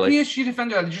was that PSG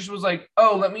defender that just was like,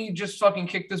 oh, let me just fucking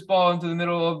kick this ball into the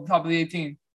middle of the top of the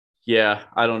 18? Yeah,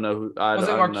 I don't know who. Was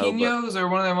it Marquinhos or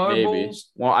one of them other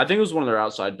bulls? Well, I think it was one of their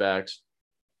outside backs.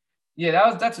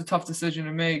 Yeah, that's a tough decision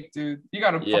to make, dude. You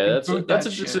got to that's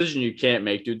a decision you can't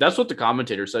make, dude. That's what the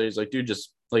commentator said. He's like, dude,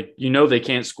 just like they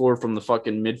can't score from the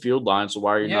fucking midfield line. So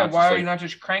why are you not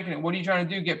just cranking it? What are you trying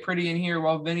to do? Get pretty in here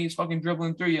while Vinny's fucking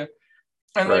dribbling through you?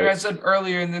 And like I said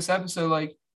earlier in this episode,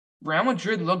 like Real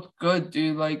Madrid looked good,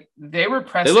 dude. Like they were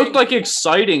pressing. They looked like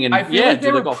exciting, and I feel like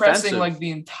they were pressing offensive. like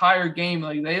the entire game.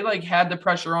 Like they like had the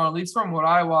pressure on, at least from what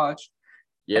I watched.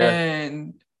 Yeah.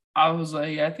 And I was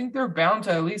like, I think they're bound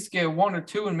to at least get 1 or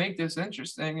 2 and make this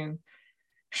interesting. And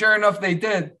sure enough, they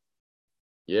did.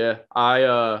 Yeah,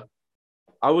 I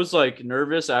was like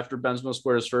nervous after Benzema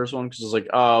scored his first one because I was like,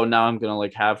 oh, now I'm gonna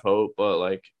like have hope, but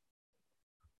like.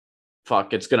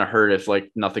 Fuck, it's gonna hurt if like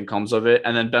nothing comes of it.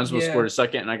 And then Benzema scored a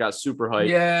second, and I got super hyped.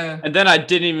 Yeah. And then I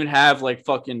didn't even have like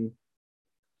fucking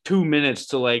 2 minutes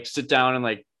to like sit down and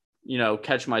like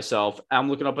catch myself. I'm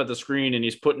looking up at the screen, and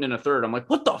he's putting in a third. I'm like,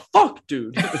 what the fuck,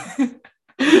 dude?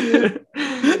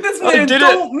 This man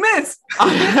don't miss.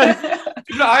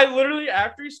 Dude, I literally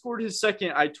after he scored his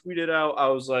second, I tweeted out. I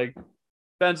was like,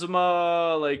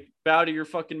 Benzema, like, bow to your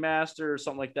fucking master or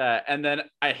something like that. And then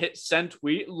I hit send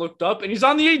tweet, looked up, and he's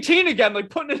on the 18 again, like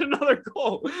putting in another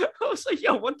goal. I was like,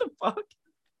 yo, what the fuck?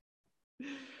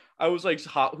 I was like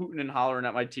hooting and hollering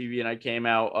at my TV, and I came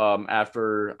out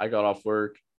after I got off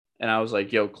work, and I was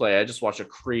like, yo, Clay, I just watched a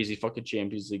crazy fucking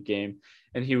Champions League game.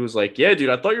 And he was like, yeah, dude,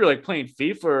 I thought you were like playing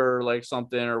FIFA or like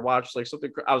something or watched like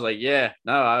something. I was like, yeah,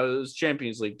 no, I was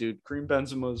Champions League, dude. Karim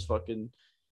Benzema was fucking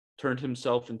turned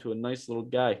himself into a nice little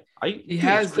guy.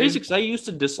 It's crazy because I used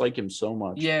to dislike him so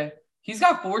much. Yeah. He's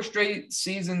got 4 straight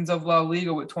seasons of La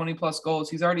Liga with 20-plus goals.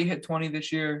 He's already hit 20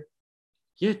 this year.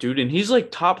 Yeah, dude, and he's like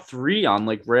top 3 on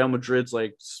like Real Madrid's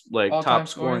like All-time top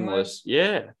scoring scoring list.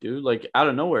 Yeah, dude, like out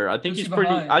of nowhere. I think Who's he's he pretty.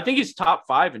 behind? I think he's top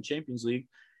 5 in Champions League.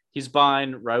 He's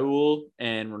behind Raul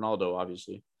and Ronaldo,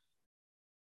 obviously.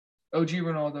 OG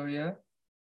Ronaldo, yeah.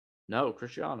 No,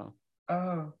 Cristiano.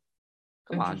 Oh,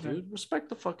 Come on, interesting. dude. Respect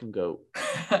the fucking GOAT.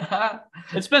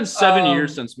 It's been 7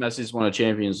 years since Messi's won a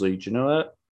Champions League. Do you know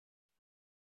that?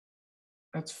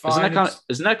 That's fine.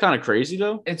 Isn't that kind of crazy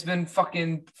though? It's been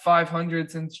fucking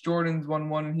 500 since Jordan's won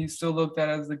one, and he's still looked at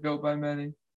as the GOAT by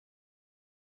many.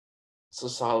 It's a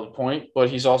solid point, but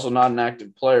he's also not an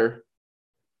active player.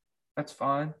 That's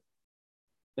fine.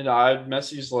 And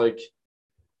Messi's like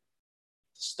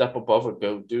step above a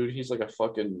GOAT, dude. He's like a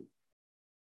fucking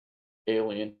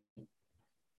alien.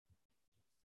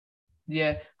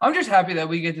 Yeah, I'm just happy that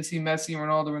we get to see Messi and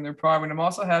Ronaldo in their prime, and I'm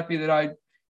also happy that I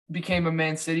became a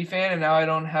Man City fan, and now I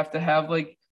don't have to have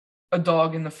like a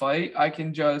dog in the fight. I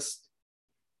can just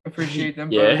appreciate them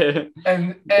both.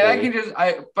 And yeah.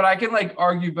 I can like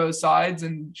argue both sides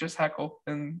and just heckle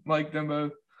and like them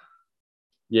both.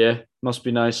 Yeah, must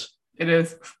be nice. It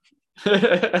is.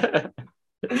 I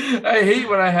hate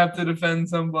when I have to defend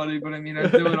somebody, but I mean I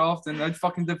do it often. I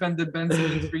fucking defended Ben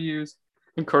Simmons for years.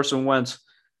 And Carson Wentz.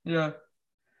 Yeah.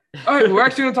 All right, we're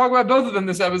actually gonna talk about both of them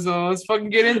this episode. Let's fucking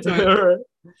get into it.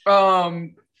 All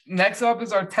right. Next up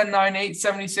is our 10-9-8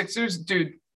 76ers.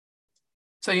 Dude,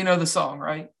 so you know the song,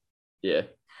 right? Yeah.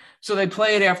 So they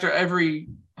play it after every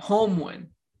home win,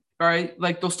 right?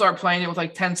 Like they'll start playing it with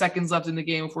like 10 seconds left in the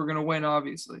game if we're gonna win,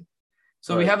 obviously.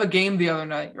 So we have a game the other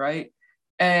night, right?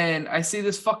 And I see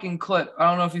this fucking clip. I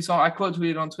don't know if you saw. I quote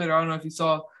tweeted on Twitter. I don't know if you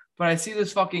saw, but I see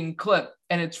this fucking clip,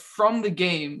 and it's from the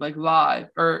game, like live.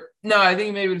 Or no, I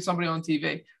think maybe it's somebody on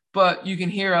TV. But you can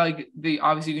hear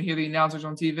obviously you can hear the announcers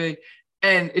on TV,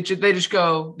 and they just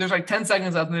go. There's like 10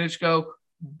 seconds left, and they just go,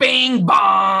 "Bing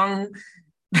bong."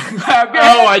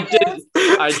 Oh, I did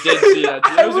see that.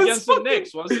 It was against the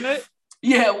Knicks, wasn't it?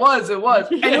 Yeah, it was. Yeah,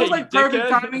 And it was like perfect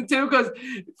timing too, because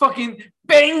fucking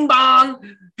bang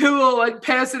bong, who will like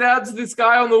pass it out to this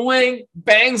guy on the wing,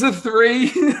 bangs a 3,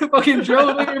 fucking drill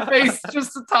it in your face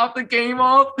just to top the game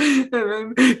off, and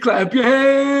then clap your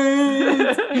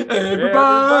hands,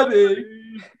 everybody.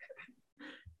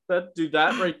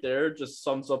 That right there just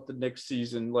sums up the Knicks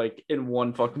season like in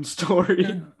one fucking story.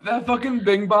 Dude, that fucking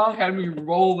bing bong had me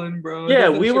rolling, bro. Yeah,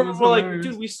 we were like,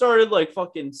 dude, we started like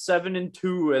fucking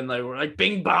 7-2, and like we're like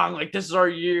bing bong, like this is our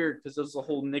year, because there's the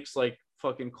whole Knicks like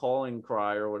fucking calling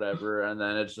cry or whatever, and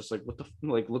then it's just like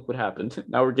look what happened.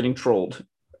 Now we're getting trolled.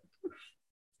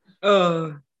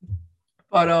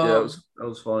 But yeah, that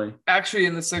was funny. Actually,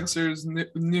 in the Sixers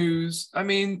news, I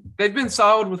mean, they've been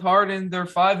solid with Harden. They're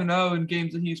 5-0 in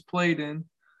games that he's played in.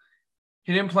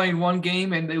 He didn't play in one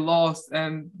game, and they lost,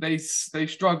 and they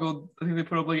struggled. I think they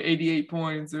put up like 88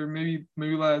 points, or maybe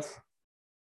less.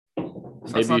 So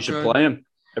maybe you should play him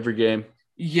every game.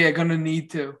 Yeah, gonna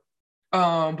need to.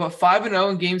 But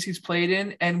 5-0 in games he's played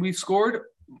in, and we've scored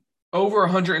over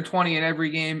 120 in every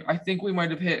game. I think we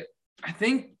might have hit. I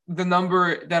think the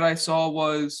number that I saw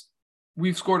was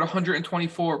we've scored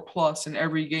 124 plus in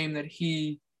every game that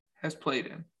he has played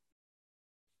in.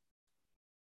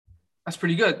 That's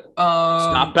pretty good. It's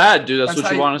not bad, dude. That's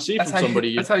what you want to see from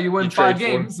somebody. That's how you win 5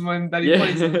 games that he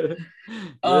plays in.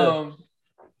 Yeah.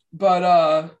 But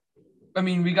I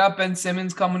mean, we got Ben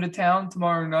Simmons coming to town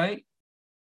tomorrow night.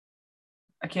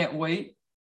 I can't wait.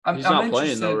 He's not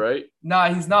playing though, right?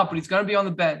 Nah, he's not, but he's going to be on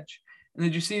the bench. And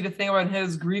did you see the thing about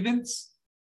his grievance?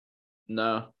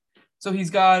 No. So he's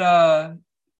got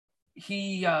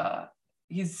he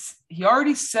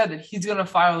already said that he's going to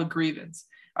file a grievance.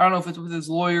 I don't know if it's with his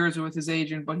lawyers or with his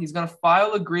agent, but he's going to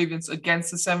file a grievance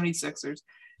against the 76ers.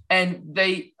 And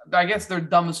I guess they're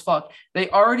dumb as fuck. They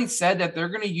already said that they're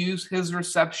going to use his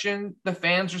reception, the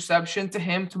fans' reception to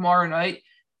him tomorrow night,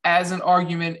 as an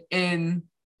argument in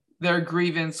their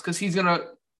grievance, because he's going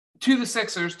to the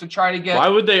Sixers to try to get. Why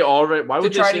would they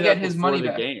try to get his money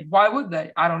back? Game? Why would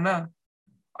they? I don't know.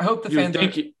 I hope the fans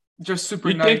are just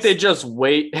super nice. You think they just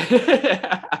wait?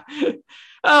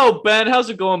 Oh, Ben, how's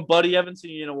it going, buddy? Haven't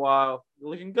seen you in a while. You're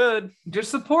looking good.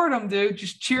 Just support them, dude.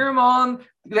 Just cheer them on.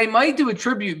 They might do a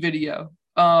tribute video.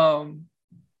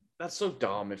 That's so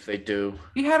dumb if they do.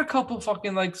 He had a couple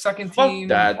fucking like second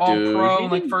team all-pro,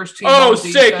 like first team. Oh,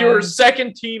 sick! You were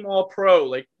second team all-pro.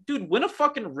 Like, dude, win a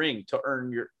fucking ring to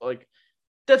earn your like.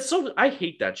 That's so. I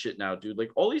hate that shit now, dude.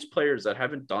 Like all these players that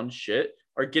haven't done shit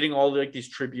are getting all like these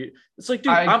tribute. It's like,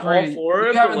 dude, I'm all for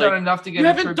it. You haven't done enough to get. You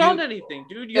haven't done anything,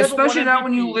 dude. Especially not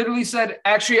when you literally said,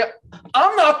 "Actually,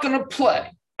 I'm not gonna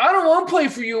play. I don't want to play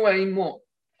for you anymore.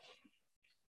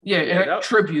 Yeah,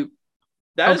 tribute.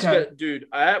 That is good, dude.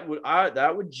 That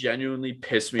would genuinely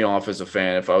piss me off as a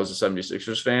fan if I was a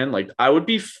 76ers fan. Like, I would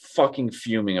be fucking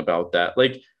fuming about that.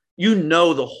 Like,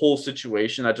 the whole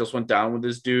situation that just went down with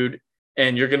this dude,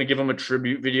 and you're gonna give him a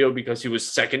tribute video because he was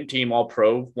second team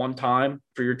All-Pro one time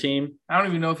for your team. I don't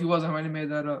even know if he was. I might have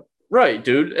made that up. Right,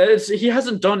 dude. He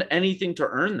hasn't done anything to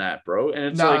earn that, bro. And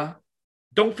it's like,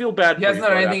 don't feel bad. He hasn't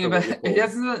done anything he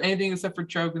hasn't done anything except for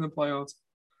choke in the playoffs.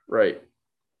 Right.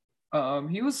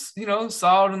 He was,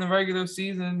 solid in the regular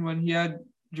season when he had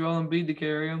Joel Embiid to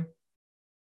carry him.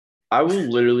 I will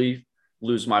literally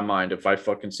lose my mind if I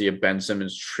fucking see a Ben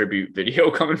Simmons tribute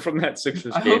video coming from that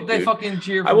Sixers game. I hope they fucking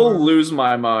cheer for him. I will lose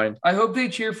my mind. I hope they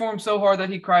cheer for him so hard that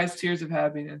he cries tears of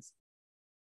happiness.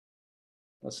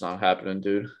 That's not happening,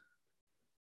 dude.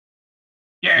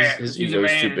 Yeah, his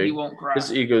ego's too big. He won't cry.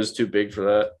 His ego's too big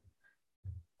for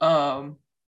that.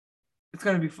 It's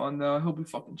gonna be fun though. I hope we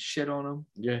fucking shit on him.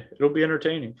 Yeah, it'll be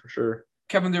entertaining for sure.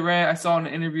 Kevin Durant, I saw in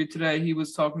an interview today, he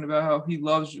was talking about how he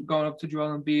loves going up to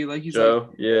Joel Embiid. Like he's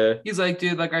like,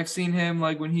 dude, like I've seen him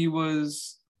like when he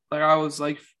was like I was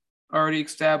like already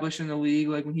established in the league,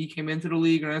 like when he came into the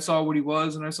league and I saw what he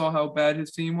was and I saw how bad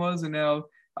his team was, and now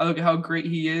I look at how great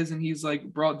he is and he's like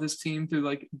brought this team to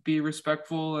like be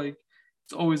respectful. Like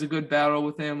it's always a good battle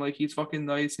with him. Like he's fucking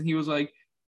nice. And he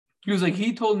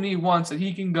he told me once that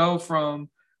he can go from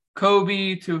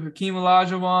Kobe to Hakeem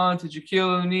Olajuwon to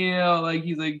Shaquille O'Neal. Like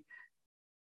he's like,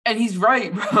 and he's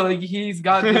right, bro. Like he's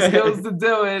got the skills to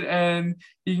do it, and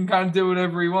he can kind of do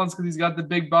whatever he wants because he's got the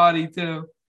big body too.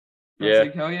 Yeah,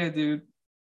 like hell yeah, dude.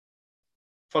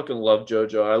 Fucking love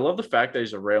JoJo. I love the fact that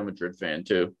he's a Real Madrid fan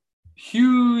too.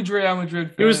 Huge Real Madrid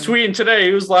fan. He was tweeting today.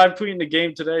 He was live tweeting the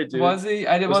game today, dude. Was he?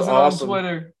 I wasn't awesome. On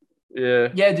Twitter. Yeah.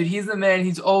 Yeah, dude, he's the man.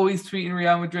 He's always tweeting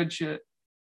Real Madrid shit.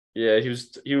 Yeah, he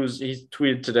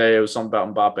tweeted today. It was something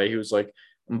about Mbappe. He was like,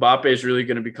 Mbappe is really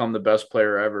going to become the best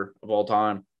player ever of all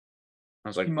time. I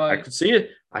was like, I could see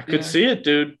it. I could see it,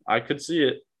 dude. I could see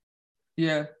it.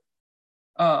 Yeah.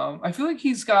 I feel like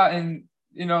he's gotten,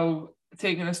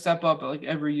 taken a step up like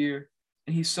every year.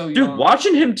 And he's so young. Dude,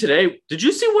 watching him today, did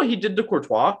you see what he did to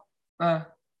Courtois?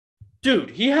 Dude,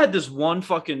 he had this one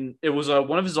fucking, it was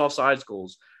one of his offsides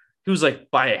goals. He was like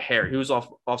by a hair. He was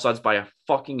offsides by a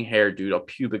fucking hair, dude, a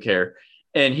pubic hair.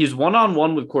 And he's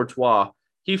one-on-one with Courtois.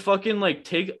 He fucking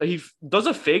he does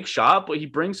a fake shot, but he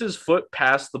brings his foot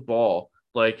past the ball,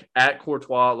 like at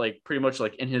Courtois, like pretty much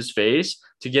like in his face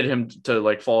to get him to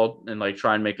like fall and like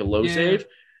try and make a low save.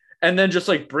 And then just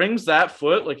like brings that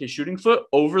foot, like his shooting foot,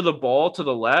 over the ball to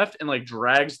the left and like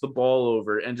drags the ball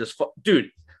over and just, dude,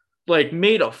 like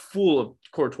made a fool of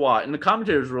Courtois. And the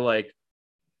commentators were like,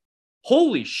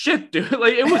 holy shit, dude.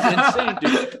 Like, it was insane,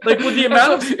 dude. Like, with the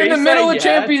amount of space in the middle of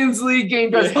Champions League game,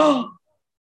 goes,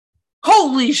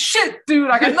 holy shit,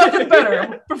 dude. I got nothing better.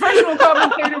 I'm a professional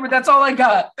commentator, but that's all I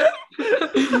got.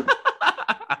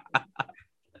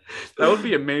 That would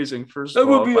be amazing, first of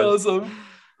all. That would be awesome.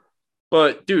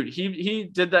 But, dude, he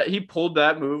did that. He pulled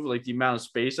that move, like, the amount of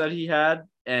space that he had,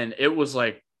 and it was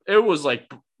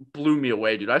blew me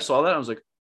away, dude. I saw that. I was like,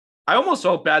 I almost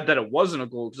felt bad that it wasn't a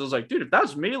goal because I was like, dude, if that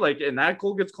was me, like, and that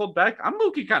goal gets called back, I'm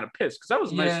low-key kind of pissed because that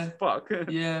was nice as fuck.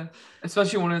 Yeah,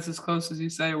 especially when it's as close as you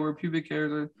say, where pubic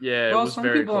hairs are. Yeah, well, it was some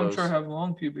very people close. I'm sure have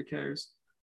long pubic hairs.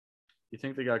 You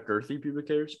think they got girthy pubic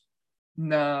hairs?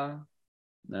 Nah.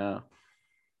 No.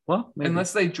 Well, maybe.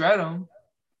 Unless they dread them.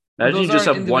 Imagine you just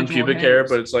have one pubic hair,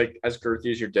 but it's like as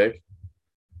girthy as your dick.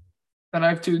 Then I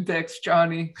have two dicks,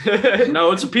 Johnny.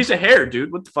 No, it's a piece of hair,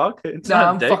 dude. What the fuck? It's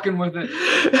I'm fucking with it.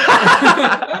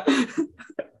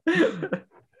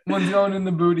 One's going in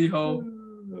the booty hole.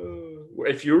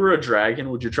 If you were a dragon,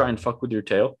 would you try and fuck with your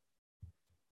tail?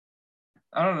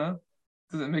 I don't know.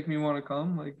 Does it make me want to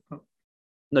come? Like,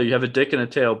 no, you have a dick and a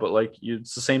tail, but like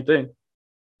it's the same thing.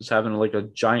 Just having like a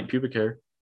giant pubic hair.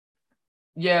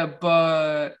 Yeah,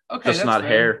 but okay, just not fair.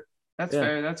 hair. That's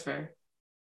fair. That's fair.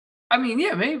 I mean,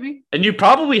 yeah, maybe. And you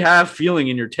probably have feeling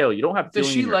in your tail. You don't have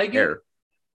feeling in your hair. Does she like it?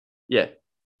 Yeah.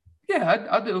 Yeah,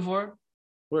 I'll do it for her.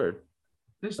 Word.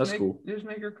 That's cool. Just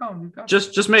make her come.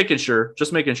 Just making sure.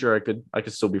 Just making sure I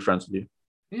could still be friends with you.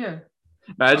 Yeah.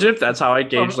 Imagine if that's how I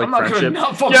gauge like friendship.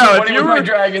 If you were my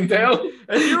dragon tail.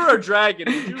 If you were a dragon,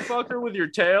 would you fuck her with your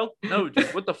tail? No,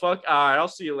 dude. What the fuck? All right, I'll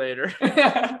see you later.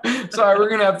 Sorry, we're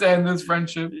gonna have to end this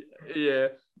friendship. Yeah.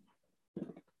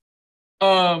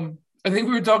 I think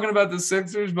we were talking about the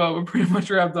Sixers, but we're pretty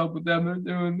much wrapped up with them.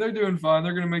 They're doing fine.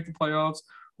 They're gonna make the playoffs.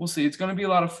 We'll see. It's gonna be a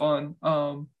lot of fun.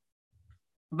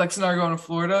 Lex and I are going to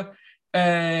Florida,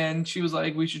 and she was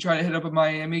like, we should try to hit up a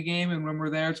Miami game, and when we're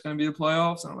there, it's gonna be the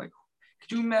playoffs. And I'm like,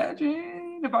 could you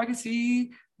imagine? if I could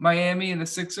see Miami and the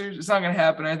Sixers. It's not going to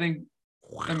happen. I mean,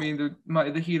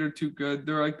 the Heat are too good.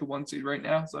 They're like the 1 seed right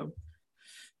now. So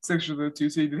Sixers are the 2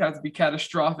 seed. It'd have to be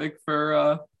catastrophic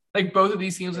for like both of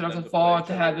these teams would have to fall out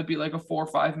to have it be like a 4 or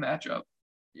 5 matchup.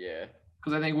 Yeah.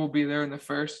 Because I think we'll be there in the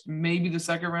first, maybe the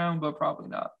second round, but probably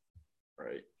not.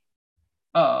 Right.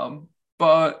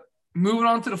 But moving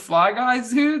on to the Fly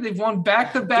Guys, dude. They've won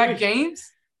back-to-back games.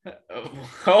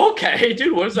 Okay,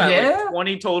 dude. What is that? Yeah. Like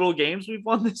 20 total games we've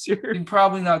won this year?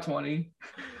 Probably not 20.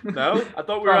 No? I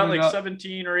thought we were at like not.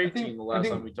 17 or 18 the last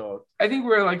time we talked. I think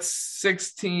we're like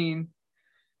 16.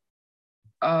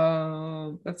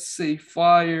 Let's see.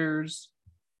 Flyers.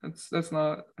 That's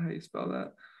not how you spell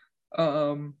that.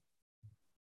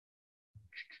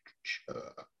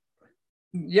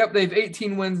 Yep, they have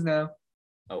 18 wins now.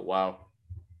 Oh, wow.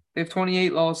 They have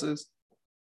 28 losses.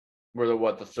 We're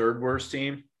the third worst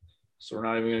team? So we're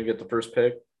not even going to get the first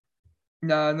pick?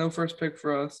 Nah, no first pick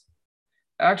for us.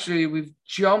 Actually, we've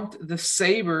jumped the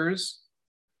Sabres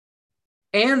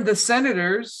and the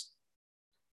Senators.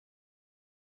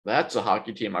 That's a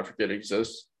hockey team I forget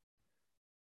exists.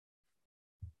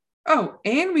 Oh,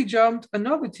 and we jumped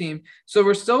another team. So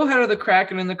we're still ahead of the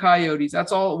Kraken and the Coyotes.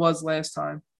 That's all it was last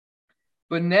time.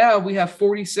 But now we have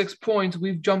 46 points.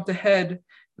 We've jumped ahead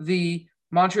the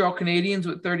Montreal Canadiens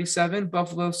with 37,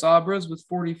 Buffalo Sabres with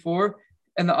 44,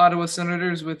 and the Ottawa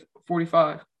Senators with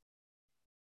 45.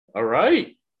 All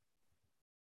right.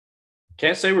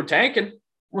 Can't say we're tanking.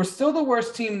 We're still the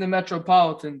worst team in the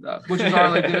Metropolitan, though, which is our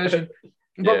like division.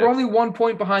 But we're only 1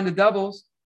 point behind the Devils.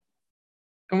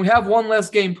 And we have one less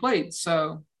game played,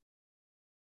 so.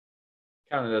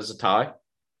 Counted as a tie.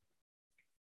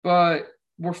 But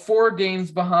we're 4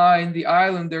 games behind the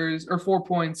Islanders, or 4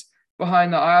 points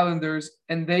behind the Islanders,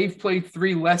 and they've played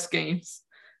 3 less games.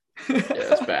 Yeah,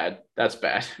 that's bad. That's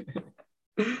bad.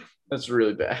 That's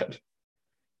really bad.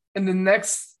 And the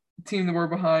next team that we're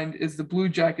behind is the Blue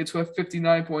Jackets, who have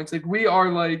 59 points. Like, we are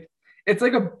like, it's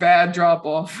like a bad drop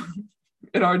off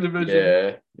in our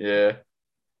division. Yeah.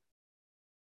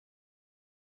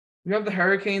 We have the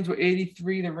Hurricanes with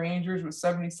 83, the Rangers with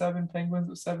 77, Penguins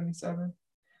with 77.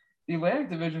 The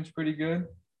Atlantic Division's pretty good.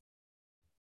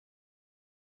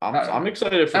 I'm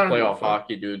excited for playoff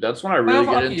hockey, dude. That's when I really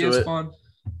get into it. Fun.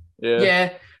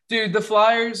 Yeah, dude. The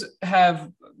Flyers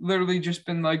have literally just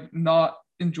been like not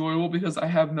enjoyable because I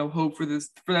have no hope for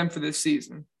them for this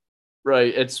season.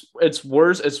 Right. It's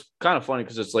worse. It's kind of funny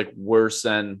because it's like worse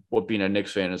than what being a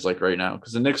Knicks fan is like right now.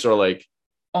 Because the Knicks are like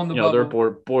on the bubble. They're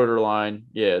borderline.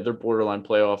 Yeah, they're borderline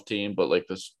playoff team, but like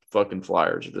this fucking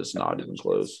Flyers are just not even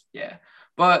close. Yeah,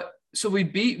 but so we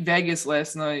beat Vegas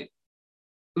last night.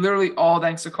 Literally all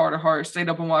thanks to Carter Hart. Stayed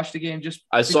up and watched the game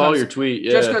I saw your tweet.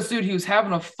 Yeah. Just because, dude, he was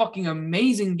having a fucking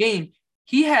amazing game.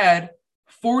 He had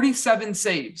 47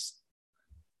 saves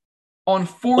on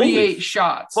 48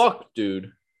 shots. Fuck,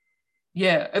 dude.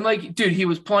 Yeah. And like, dude, he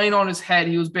was playing on his head.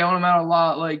 He was bailing him out a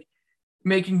lot, like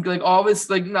making like all his,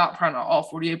 like probably not all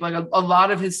 48, but like a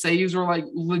lot of his saves were like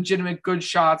legitimate good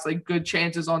shots, like good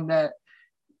chances on net.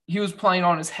 He was playing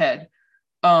on his head.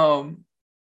 Meanwhile,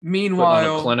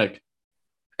 on a clinic.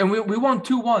 And we won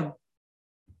 2-1.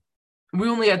 We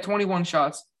only had 21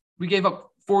 shots. We gave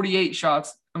up 48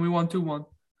 shots, and we won 2-1.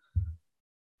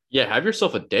 Yeah, have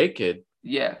yourself a day, kid.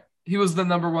 Yeah. He was the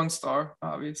number 1 star,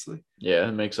 obviously. Yeah,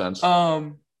 it makes sense.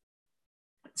 So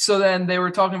then they were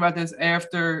talking about this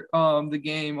after the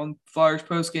game on Flyers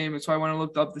post-game, and so I went and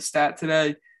looked up the stat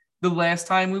today. The last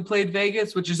time we played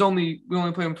Vegas, we only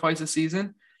played them twice a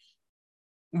season,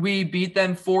 we beat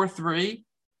them 4-3.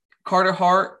 Carter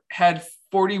Hart had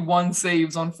 41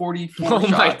 saves on 44 shots. Oh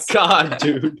my God,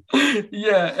 dude.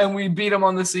 Yeah, and we beat him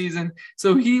on the season.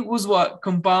 So he was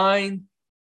combined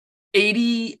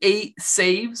 88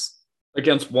 saves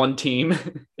against one team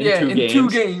in 2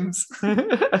 games.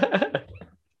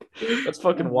 That's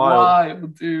fucking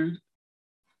wild, dude.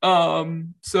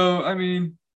 So I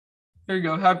mean, there you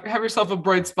go. Have yourself a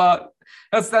bright spot.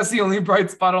 That's the only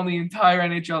bright spot on the entire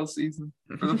NHL season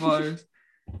for the Flyers.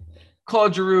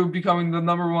 Claude Giroux becoming the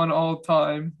number 1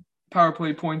 all-time power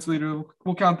play points leader.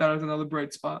 We'll count that as another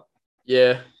bright spot.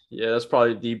 Yeah, that's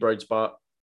probably the bright spot.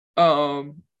 But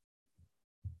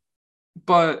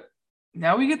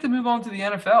now we get to move on to the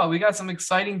NFL. We got some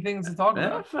exciting things to talk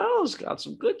about. NFL's got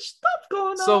some good stuff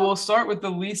going on. So we'll start with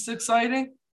the least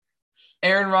exciting.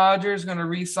 Aaron Rodgers is going to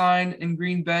re-sign in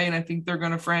Green Bay, and I think they're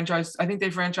going to franchise. I think they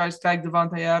franchise tag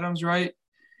Devontae Adams, right?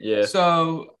 Yeah.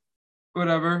 So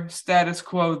whatever, status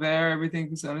quo there.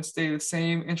 Everything's going to stay the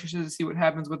same. Interested to see what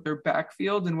happens with their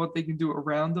backfield and what they can do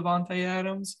around Devontae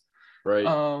Adams. Right.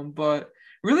 But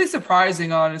really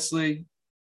surprising, honestly.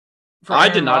 for I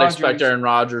Aaron did not expect Rodgers. Aaron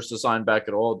Rodgers to sign back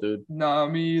at all, dude. Nah,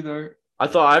 me either. I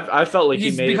felt like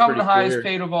He's he made it become pretty the highest clear.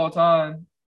 paid of all time.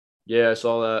 Yeah, I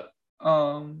saw that.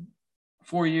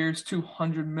 4 years,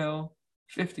 200 mil,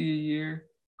 50 a year.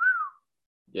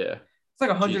 Yeah. It's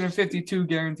like 152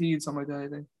 guaranteed, something like that, I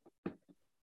think.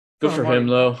 Good for him,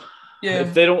 though. Yeah.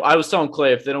 If they don't, I was telling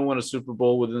Clay, if they don't win a Super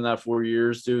Bowl within that 4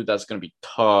 years, dude, that's going to be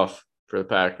tough for the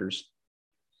Packers.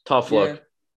 Tough luck.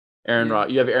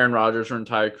 You have Aaron Rodgers for an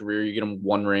entire career. You get him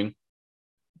one ring.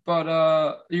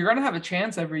 But you're going to have a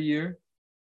chance every year.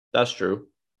 That's true.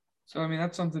 So, I mean,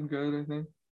 that's something good, I think.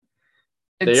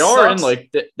 They are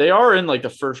in the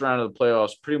first round of the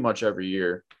playoffs pretty much every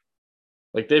year.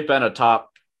 Like they've been a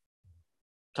top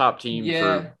team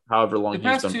for however long he's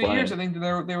been playing. The past 2 years, I think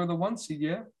they were the 1 seed,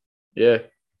 yeah. Yeah.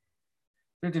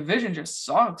 Their division just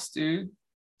sucks, dude.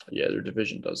 Yeah, their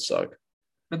division does suck.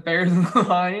 The Bears and the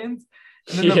Lions.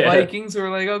 And then the Vikings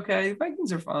were like, okay,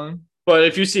 Vikings are fine. But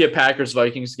if you see a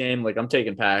Packers-Vikings game, like I'm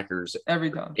taking Packers every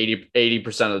time. 80%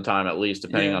 of the time at least,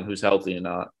 depending on who's healthy or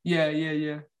not.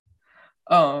 Yeah.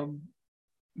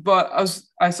 But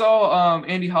I saw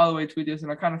Andy Holloway tweet this,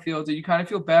 and I kind of feel that you kind of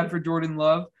feel bad for Jordan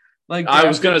Love. Like I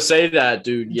was gonna say that,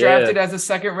 dude. Yeah. Drafted as a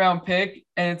second round pick,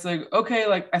 and it's like, okay,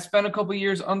 like I spent a couple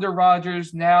years under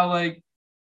Rodgers. Now, like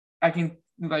I can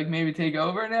like maybe take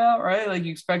over now, right? Like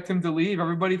you expect him to leave.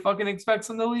 Everybody fucking expects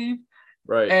him to leave.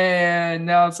 Right. And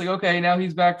now it's like, okay, now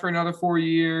he's back for another 4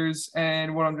 years,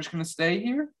 and what, I'm just gonna stay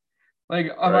here? Like,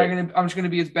 I'm just gonna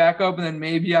be his backup, and then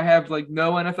maybe I have like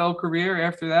no NFL career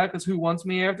after that, because who wants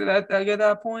me after that at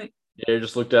that point? Yeah,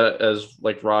 just looked at it as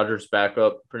like Rodgers'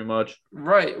 backup, pretty much.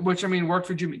 Right, which I mean worked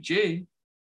for Jimmy G.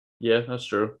 Yeah, that's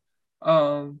true.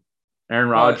 Aaron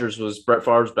Rodgers was Brett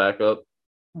Favre's backup.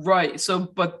 Right. So,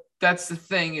 but that's the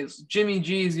thing is Jimmy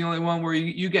G is the only one where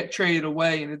you get traded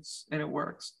away and it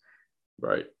works.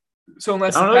 Right. So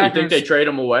unless I don't know, you think they trade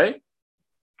him away?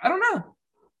 I don't know.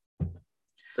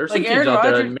 There's some teams out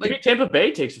there. Maybe Tampa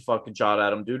Bay takes a fucking shot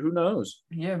at him, dude. Who knows?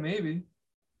 Yeah, maybe.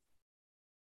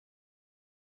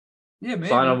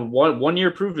 Sign a 1 year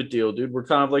prove it deal, dude. We're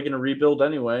kind of like in a rebuild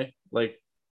anyway. Like,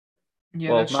 yeah,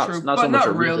 well, that's true. Not so much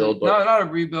a rebuild, but not a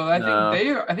rebuild.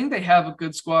 I think they have a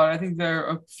good squad. I think they're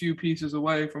a few pieces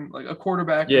away from like a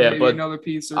quarterback. Yeah, maybe but another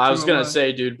piece. Or I was gonna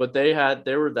say, dude, but they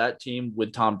were that team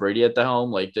with Tom Brady at the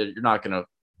helm. Like, you're not gonna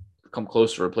come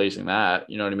close to replacing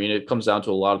that. You know what I mean? It comes down to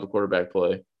a lot of the quarterback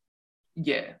play.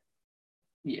 Yeah.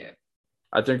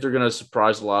 I think they're gonna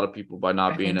surprise a lot of people by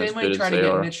not being as good as they are. They might try to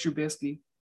get Mitch Trubisky.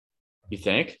 You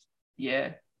think?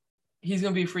 Yeah. He's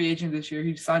going to be a free agent this year.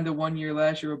 He signed a 1 year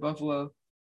last year with Buffalo.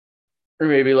 Or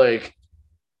maybe like,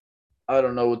 I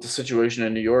don't know what the situation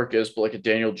in New York is, but like a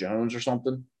Daniel Jones or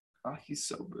something. Oh, he's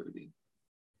so booty.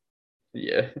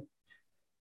 Yeah.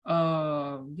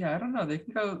 Yeah, I don't know. They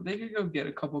could go get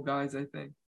a couple guys, I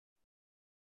think.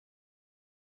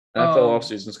 NFL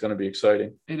offseason is going to be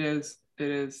exciting. It is.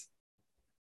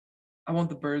 I want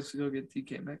the Birds to go get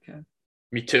DK Metcalf.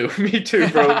 Me too,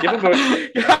 bro. Give him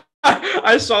a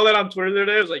I saw that on Twitter the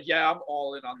other day. I was like, yeah, I'm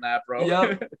all in on that, bro.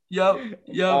 Yep.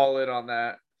 All in on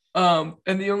that.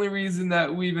 And the only reason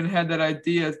that we even had that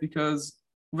idea is because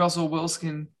Russell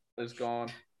Wilson is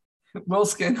gone.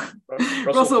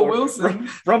 Russell Wilson.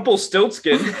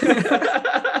 Rumpelstiltskin.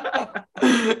 I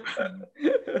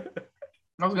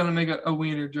was gonna make a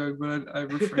wiener joke, but I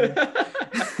refrained.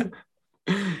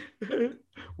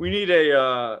 We need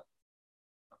a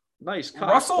nice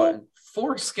Russell button.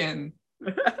 Foreskin.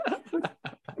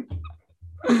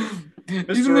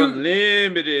 Mr.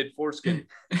 Unlimited foreskin.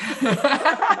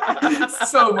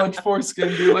 So much foreskin,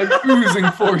 dude. Like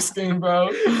oozing foreskin, bro.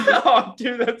 Oh,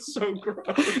 dude, that's so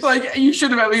gross. Like, you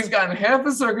should have at least gotten half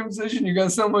a circumcision. You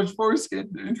got so much foreskin,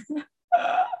 dude.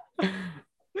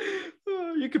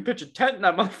 You could pitch a tent in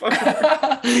that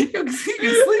motherfucker. You can sleep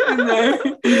in there.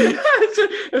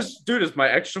 Dude, it's my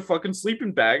extra fucking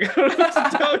sleeping bag. I don't know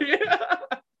what to tell you.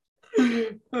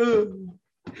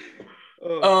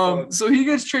 So he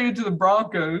gets traded to the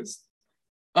Broncos.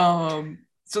 So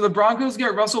the Broncos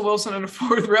get Russell Wilson in a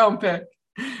 4th round pick.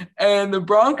 And the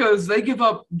Broncos, they give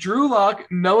up Drew Lock,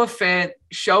 Noah Fant,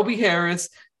 Shelby Harris,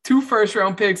 2 1st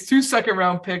round picks, 2 2nd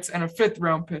round picks, and a 5th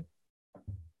round pick.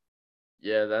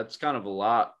 Yeah, that's kind of a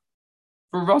lot.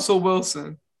 For Russell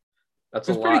Wilson. That's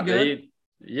a lot. Pretty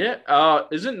good.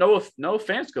 Isn't Noah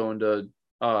Fant's going to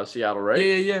Seattle, right?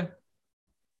 Yeah.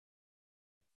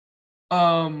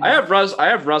 I have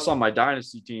Russ on my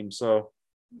dynasty team, so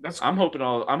I'm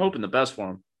hoping the best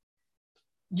for him.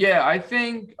 Yeah, I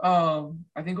think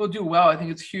he'll do well. I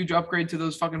think it's a huge upgrade to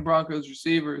those fucking Broncos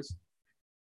receivers.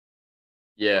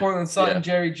 Yeah. Cortland Sutton,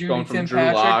 Jerry Jeudy, Tim Drew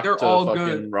Patrick, Lock they're all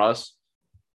good. Russ.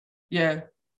 Yeah.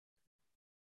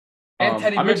 And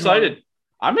Teddy I'm Bridgewater. excited.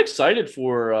 I'm excited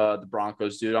for the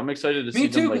Broncos, dude. I'm excited to Me see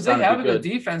them too, like because they kind of be have a good good.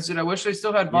 defense, dude. I wish they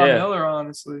still had Von Yeah, Miller,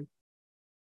 honestly.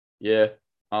 yeah.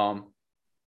 Um,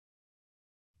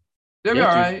 They'll be yeah,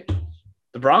 all dude. right.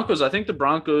 The Broncos, I think the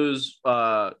Broncos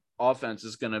offense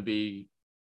is gonna be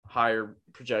higher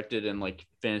projected in like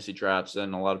fantasy drafts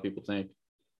than a lot of people think.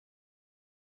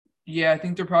 Yeah, I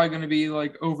think they're probably going to be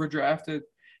like overdrafted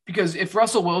because if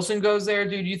Russell Wilson goes there,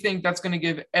 dude, you think that's going to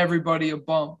give everybody a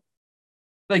bump.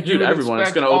 Like you Dude, would everyone, it's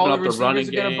expect gonna all open the up the receivers running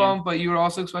to get a game. bump, but you would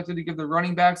also expect it to give the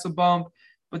running backs a bump.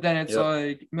 But then it's Yep.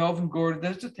 like Melvin Gordon.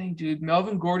 That's the thing, dude.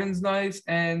 Melvin Gordon's nice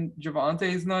and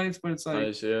Javante's nice, but it's like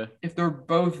Nice, yeah. if they're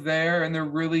both there and they're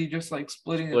really just like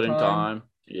splitting the Splitting time, time.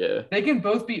 Yeah. they can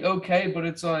both be okay, but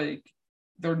it's like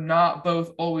they're not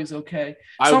both always okay.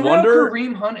 I Somehow wonder,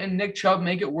 Kareem Hunt and Nick Chubb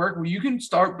make it work where you can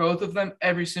start both of them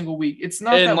every single week. It's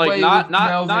not and that like way with not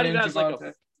Melvin even and as like a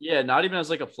Javante. yeah, not even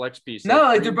as like a flex piece. No, Like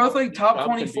like they're Kareem both Hunt like and Nick top Chubb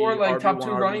can 24, be like top RB1,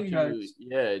 two running RB2. backs.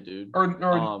 Yeah, dude. Or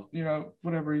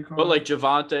whatever you But call it. like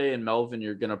Javante and Melvin,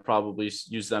 you're gonna probably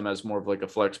use them as more of like a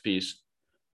flex piece,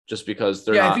 just because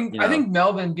they're Yeah, not, I think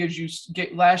Melvin gives you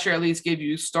last year at least gave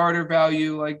you starter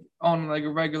value like on like a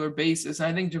regular basis. And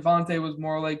I think Javante was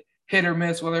more like hit or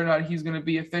miss whether or not he's going to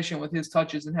be efficient with his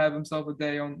touches and have himself a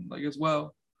day on like as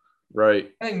well. right.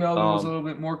 I think Melvin was a little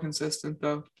bit more consistent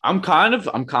though. I'm kind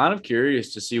of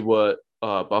curious to see what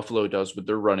Buffalo does with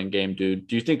their running game, dude.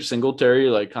 Do you think Singletary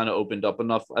like kind of opened up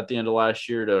enough at the end of last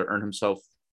year to earn himself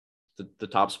the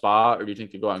top spot, or do you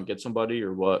think they go out and get somebody,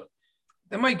 or what?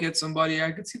 They might get somebody.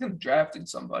 I could see them drafting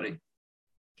somebody.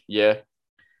 Yeah,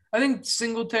 I think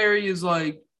Singletary is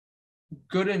like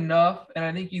good enough, and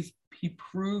I think he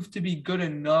proved to be good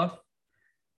enough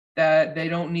that they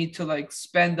don't need to like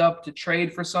spend up to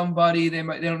trade for somebody. They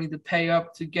don't need to pay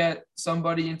up to get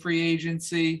somebody in free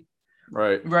agency.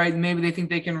 right. Right. Maybe they think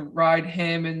they can ride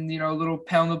him and a little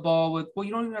pound the ball with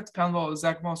you don't even have to pound the ball with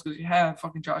Zach Moss because you have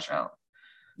fucking Josh Allen.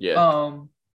 Yeah,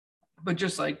 But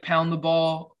just like pound the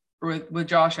ball with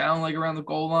Josh Allen like around the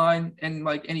goal line and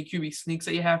like any QB sneaks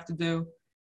that you have to do.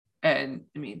 And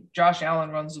I mean, Josh Allen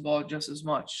runs the ball just as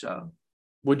much. So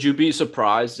would you be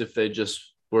surprised if they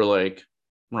just were like,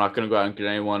 we're not going to go out and get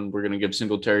anyone. We're going to give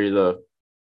Singletary the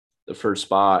first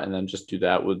spot and then just do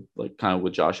that with like kind of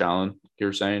with Josh Allen, like you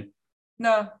were saying?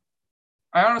 no,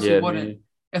 I honestly wouldn't.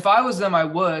 If I was them, I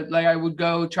would. Like I would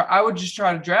go try. I would just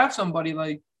try to draft somebody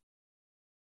like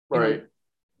right.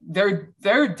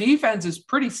 Their defense is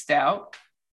pretty stout.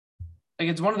 Like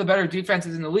it's one of the better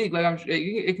defenses in the league. Like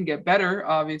it can get better,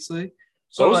 obviously.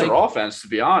 So is their offense, to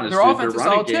be honest. Their dude. offense their is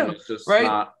running solid game too, is just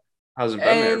right? hasn't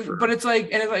been there for. But it's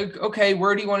like okay,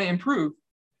 where do you want to improve?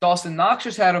 Dawson Knox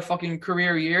just had a fucking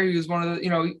career year. He was one of the I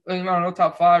don't know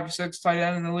top 5 or 6 tight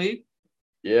end in the league.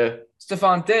 Yeah.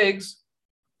 Stephon Diggs.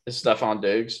 It's Stephon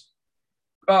Diggs.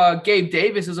 Gabe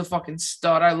Davis is a fucking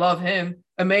stud. I love him.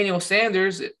 Emmanuel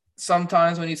Sanders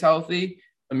sometimes when he's healthy.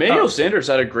 Emmanuel Sanders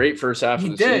had a great first half of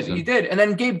the season. He did. And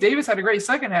then Gabe Davis had a great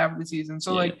second half of the season.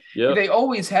 So, they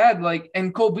always had,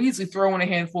 and Cole Beasley throwing a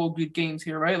handful of good games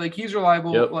here, right? Like, he's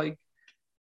reliable. Yep. Like,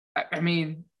 I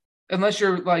mean, unless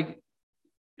you're,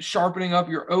 sharpening up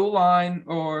your O-line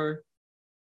or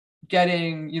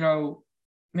getting,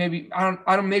 maybe I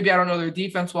don't know their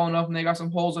defense well enough and they got some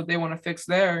holes that they want to fix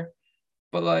there.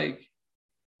 But,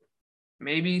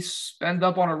 maybe spend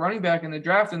up on a running back in the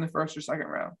draft in the first or second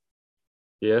round.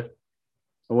 Yeah,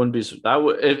 I wouldn't be that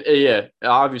would. Yeah,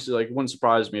 obviously, it wouldn't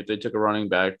surprise me if they took a running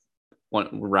back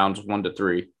rounds 1 to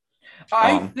 3.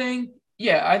 I think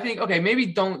okay, maybe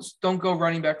don't go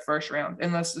running back first round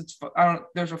unless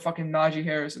there's a fucking Najee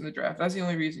Harris in the draft. That's the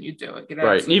only reason you do it.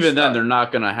 Right, and even then, they're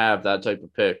not gonna have that type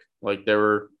of pick. Like they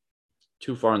were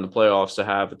too far in the playoffs to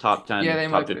have a top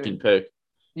 10, top 15 pick.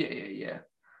 Yeah.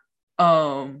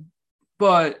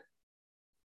 But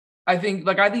I think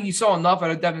you saw enough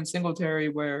out of Devin Singletary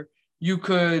where you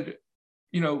could,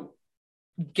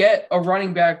 get a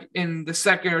running back in the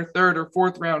second or third or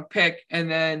fourth round pick and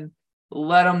then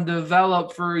let them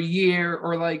develop for a year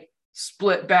or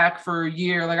split back for a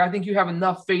year. I think you have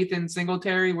enough faith in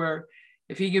Singletary where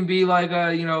if he can be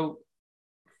a,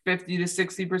 50 to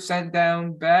 60%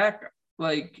 down back,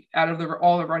 out of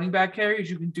all the running back carries,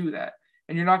 you can do that.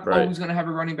 And you're not always going to have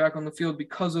a running back on the field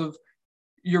because of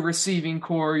your receiving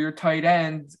core, your tight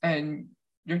ends, and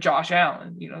your Josh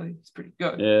Allen. It's pretty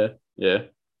good. Yeah.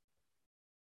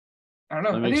 I don't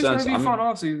know. I think it's going to be a fun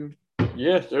offseason.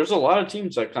 Yeah, there's a lot of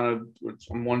teams that I'm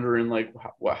wondering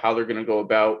how they're going to go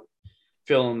about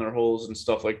filling their holes and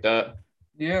stuff like that.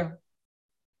 Yeah.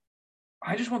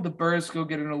 I just want the Birds to go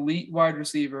get an elite wide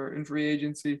receiver in free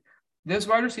agency. This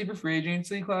wide receiver free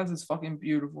agency class is fucking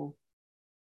beautiful.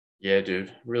 Yeah,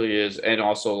 dude, really is. And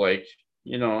also, like,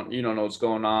 you don't know what's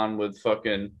going on with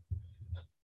fucking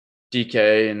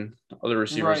DK and other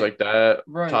receivers Right, like that.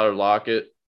 right, Tyler Lockett,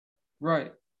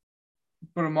 right.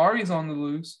 But Amari's on the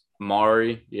loose,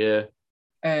 Mari, yeah.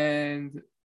 and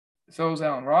so is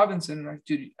Allen Robinson. Like,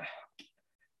 dude,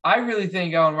 I really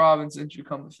think Allen Robinson should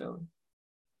come to Philly.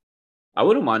 I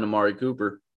wouldn't mind Amari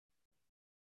Cooper.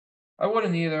 I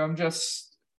wouldn't either. I'm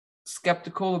just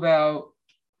skeptical about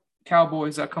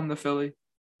Cowboys that come to Philly.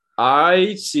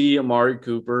 I see Amari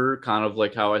Cooper kind of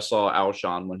like how I saw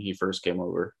Alshon when he first came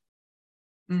over.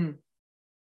 Mm.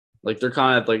 Like they're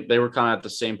kind of like they were kind of at the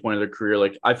same point of their career.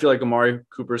 Like I feel like Amari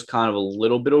Cooper's kind of a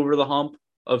little bit over the hump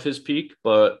of his peak,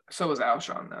 but So was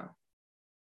Alshon now.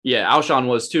 yeah, Alshon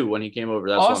was too when he came over.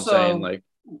 That's what I'm saying. Also, Like,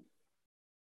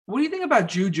 what do you think about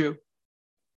Juju?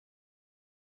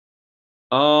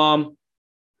 um,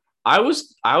 I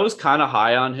was kind of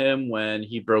high on him when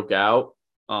he broke out.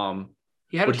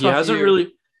 He had a But he tough hasn't year.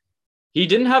 really. He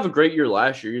didn't have a great year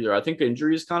last year either. I think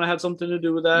injuries kind of had something to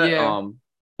do with that. Yeah,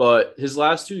 But his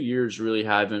last 2 years really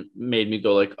haven't made me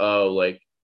go like, oh, like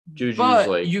Juju's but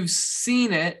like, you've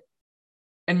seen it,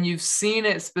 and you've seen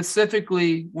it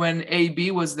specifically when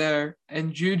AB was there,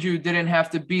 and Juju didn't have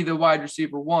to be the wide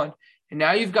receiver one. And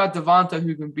now you've got Devonta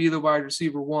who can be the wide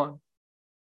receiver one.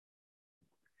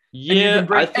 And you yeah, can I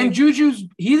bring and think.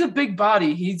 he's a big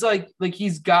body. He's like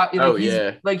he's got Oh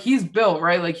yeah, like he's built,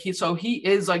 right? Like he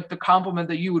is like the complement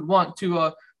that you would want to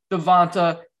a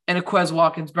Devonta and a Quez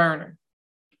Watkins Burner.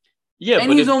 yeah. And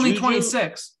But he's only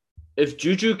 26. if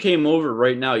Juju came over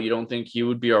right now, you don't think he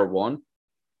would be our one?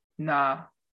 Nah,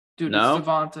 dude, it's No.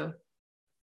 Devonta.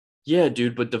 Yeah,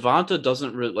 dude. But Devonta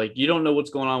doesn't really like. You don't know what's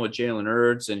going on with Jalen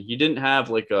Hurts, and he didn't have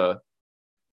like a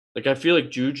like. I feel like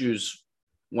Juju's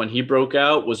when he broke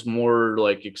out was more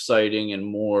like exciting and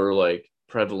more like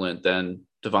prevalent than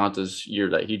Devonta's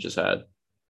year that he just had.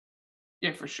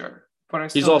 Yeah, for sure. But I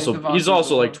He's still think also he's Devonta's the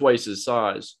also like one. twice his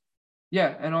size.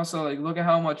 Yeah, and also like look at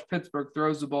how much Pittsburgh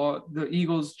throws the ball. The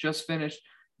Eagles just finished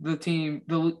the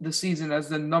season as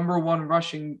the number one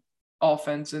rushing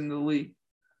offense in the league.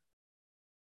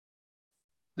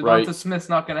 Devonta Right. Smith's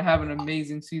not going to have an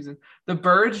amazing season. The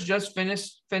Birds just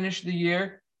finished the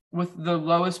year with the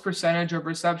lowest percentage of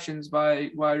receptions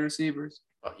by wide receivers,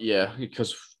 Yeah,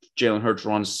 because Jalen Hurts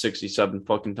runs 67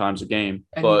 fucking times a game.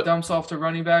 and he But dumps off to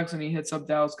running backs and he hits up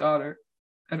Dallas Goedert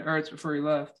and Ertz before he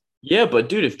left. yeah, but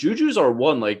dude, if Juju's our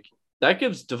one, like that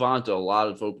gives Devonta a lot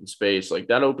of open space. Like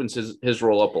that opens his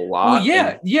role up a Well, lot.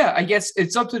 yeah, And yeah. I guess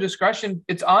it's up to discretion.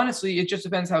 It's honestly, it just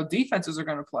depends how defenses are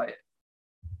going to play it.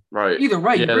 right. Either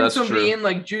way, you Yeah, bring that's somebody true. in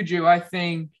like Juju, I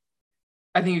think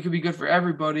it could be good for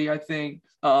everybody. I think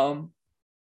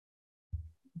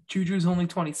Juju's only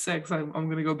 26. I'm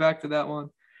gonna go back to that one.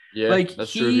 Yeah, Like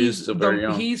that's true. He is still very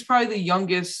young. he's probably the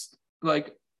youngest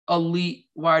like elite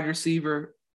wide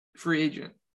receiver free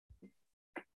agent.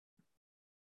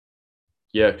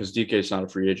 Yeah, because DK's not a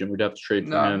free agent. We'd have to trade for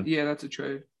No, him. yeah, that's a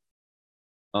trade.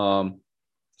 Um,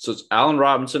 so it's Allen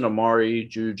Robinson, Amari,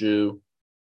 Juju.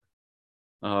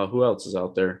 Who else is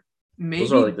out there?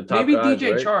 Those are like the top Maybe guys,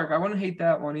 DJ right? Chark. I wouldn't hate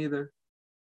that one either.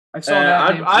 I saw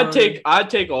that name I'd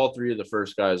take all three of the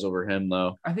first guys over him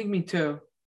though. I think me too.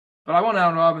 But I want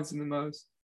Allen Robinson the most.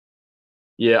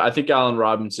 Yeah, I think Allen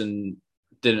Robinson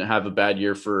didn't have a bad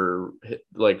year for his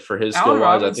skill Allen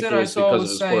wise. I think Robinson, it I was saw because of was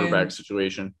his quarterback saying,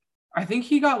 situation. I think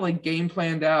he got like game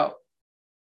planned out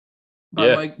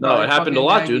Yeah, no, by it happened a fucking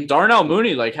lot, dude. Nagy. Darnell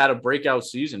Mooney like had a breakout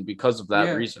season because of that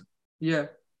Yeah, reason. yeah.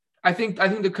 I think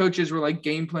the coaches were like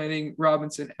game planning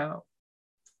Robinson out.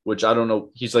 Which I don't know.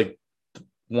 He's like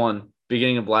one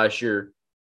beginning of last year.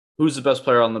 Who's the best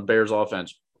player on the Bears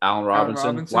offense? Allen Allen Robinson.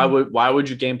 Robinson. Why would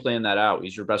you game plan that out?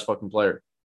 He's your best fucking player.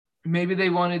 Maybe they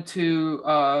wanted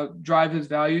to drive his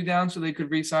value down so they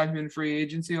could re-sign him in free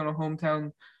agency on a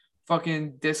hometown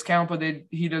fucking discount, but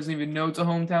he doesn't even know it's a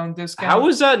hometown discount. How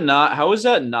is that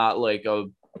not like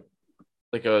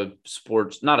a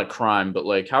sports, not a crime, but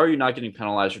like how are you not getting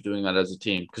penalized for doing that as a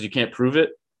team? Because you can't prove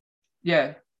it?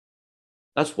 Yeah.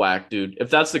 That's whack, dude. If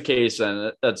that's the case,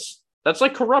 then that's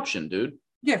like corruption, dude.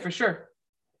 Yeah, for sure.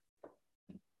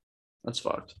 That's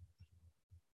fucked.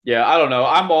 Yeah, I don't know.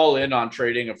 I'm all in on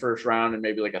trading a first round and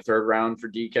maybe like a third round for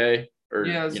DK or,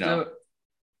 Yeah, let's do it.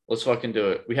 let's fucking do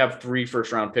it. We have 3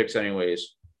 first round picks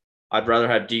anyways. I'd rather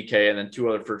have DK and then 2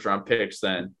 other first round picks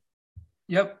than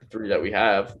Yep. the 3 that we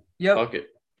have. Yep. Fuck it.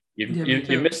 Yeah, me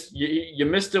too. You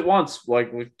missed it once.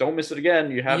 Like don't miss it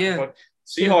again. You have to fuck.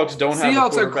 Yeah. Seahawks don't have a Seahawks are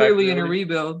quarterback clearly in a really.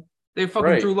 rebuild. They fucking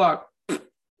Right. Drew Lock.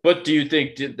 But do you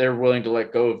think they're willing to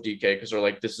let go of DK because they're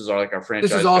like, this is our franchise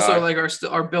This is also guy? like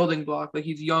our building block. Like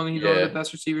he's young and he's one of Yeah. the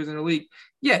best receivers in the league.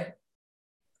 Yeah.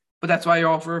 But that's why you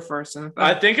offer a first and a third.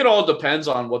 I think it all depends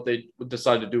on what they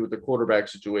decide to do with the quarterback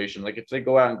situation. Like if they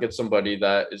go out and get somebody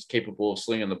that is capable of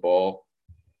slinging the ball,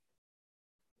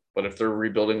 but if they're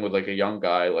rebuilding with like a young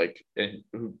guy, like and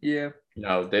who,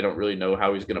 they don't really know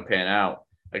how he's going to pan out.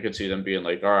 I could see them being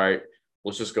like, all right,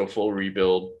 let's just go full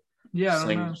rebuild.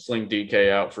 Yeah, sling DK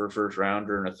out for a first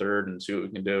rounder and a third and see what we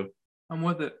can do. I'm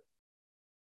with it.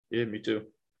 Yeah, me too.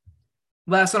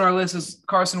 Last on our list is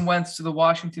Carson Wentz to the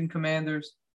Washington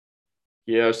Commanders.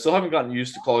 Yeah, I still haven't gotten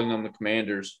used to calling them the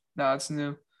Commanders. No, it's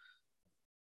new.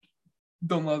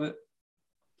 Don't love it.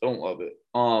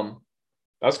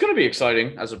 That's going to be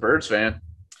exciting as a Birds fan.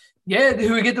 Yeah,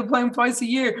 we get to play him twice a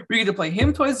year. We get to play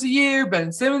him twice a year.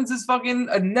 Ben Simmons is fucking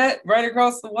a net right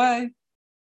across the way.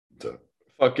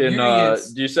 Fucking,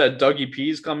 you said Dougie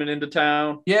P's coming into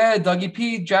town. Yeah, Dougie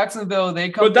P, Jacksonville. They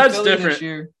come to Philly different this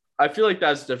year. I feel like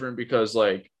that's different because,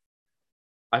 like,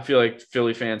 I feel like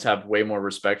Philly fans have way more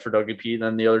respect for Dougie P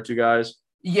than the other two guys.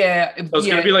 Yeah. So it's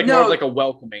going to be like more of like a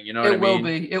welcoming, you know what I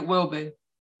mean? It will be.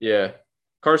 Yeah.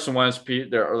 Carson Wentz,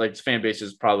 the fan base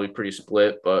is probably pretty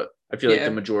split, but I feel like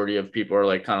the majority of people are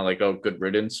like kind of like, oh, good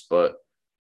riddance. But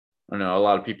I don't know. A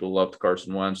lot of people loved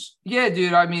Carson Wentz. Yeah,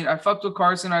 dude. I mean, I fucked with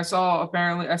Carson. I saw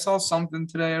something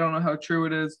today. I don't know how true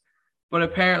it is, but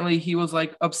apparently he was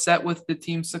like upset with the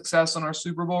team's success on our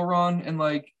Super Bowl run and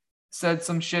like said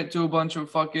some shit to a bunch of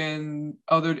fucking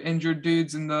other injured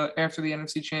dudes after the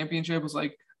NFC Championship. Was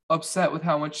like upset with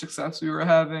how much success we were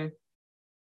having.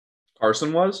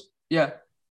 Carson was? Yeah.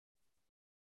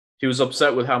 He was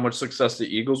upset with how much success the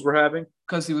Eagles were having?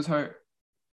 Because he was hurt.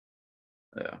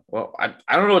 Yeah. Well,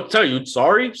 I don't know what to tell you.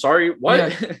 Sorry.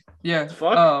 What? Yeah.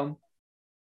 Fuck?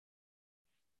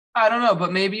 I don't know,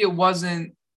 but maybe it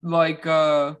wasn't like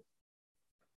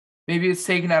maybe it's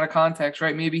taken out of context,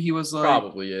 right? Maybe he was like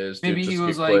probably is. Maybe he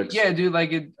was like, clicks. Yeah, dude,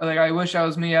 like I wish I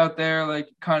was me out there, like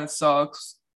kind of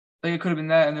sucks. Like it could have been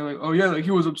that, and they're like, oh yeah, like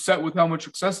he was upset with how much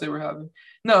success they were having.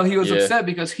 No, he was upset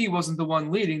because he wasn't the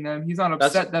one leading them. He's not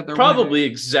upset that they're probably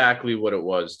winning. Exactly what it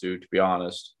was, dude. To be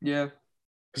honest. Yeah.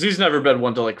 Because he's never been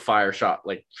one to like fire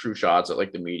true shots at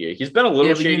like the media. He's been a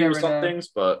little shady with some things,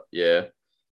 but yeah.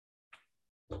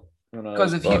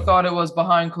 Because if he thought it was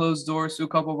behind closed doors to a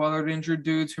couple of other injured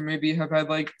dudes who maybe have had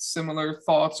like similar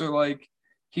thoughts or like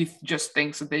he just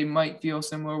thinks that they might feel a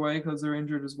similar way because they're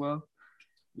injured as well.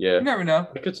 Yeah. You never know.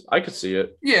 I could see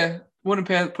it. Yeah. Wouldn't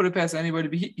put it past anybody.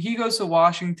 But he goes to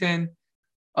Washington.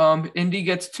 Indy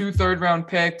gets 2 third-round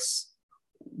picks.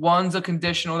 One's a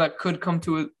conditional that could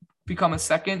become a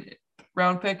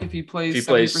second-round pick if he plays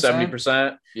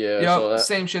 70%. Yeah. Yep,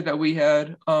 same shit that we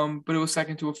had. But it was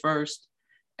second to a first.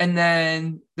 And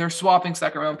then they're swapping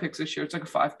second-round picks this year. It's like a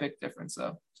 5-pick difference,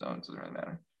 though. So it doesn't really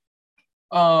matter.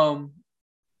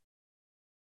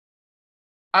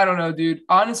 I don't know, dude.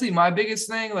 Honestly, my biggest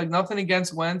thing, like nothing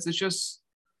against Wentz, it's just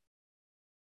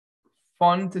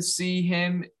fun to see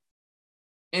him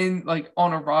in like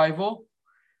on a rival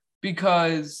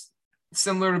because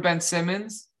similar to Ben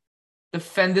Simmons,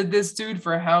 defended this dude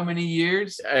for how many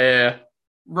years? Yeah.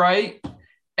 Right?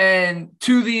 And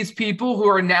to these people who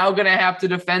are now gonna have to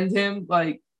defend him,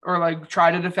 or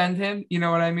try to defend him, you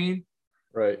know what I mean?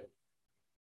 Right.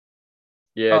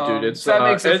 Yeah, dude. It's that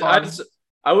makes it fun.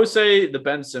 I would say the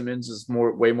Ben Simmons is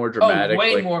way more dramatic.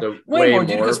 Way more, dude.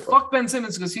 Because fuck Ben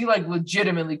Simmons, because he like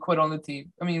legitimately quit on the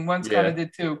team. I mean, Wentz kind of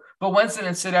did too, but Wentz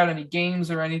didn't sit out any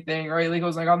games or anything, right? Like, he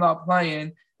was like, I'm not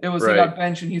playing. It was he got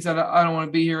benched and he said, I don't want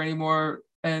to be here anymore.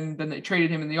 And then they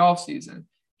traded him in the offseason.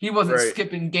 He wasn't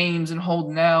skipping games and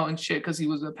holding out and shit because he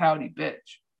was a pouty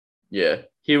bitch. Yeah,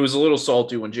 he was a little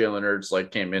salty when Jalen Hurts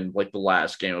like came in like the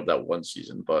last game of that one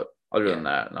season, but other than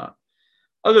that, not.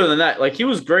 Other than that, like he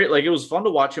was great. Like it was fun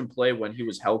to watch him play when he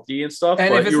was healthy and stuff.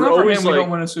 And but if it's not for him, we don't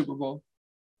win a Super Bowl.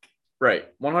 Right,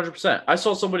 100%. I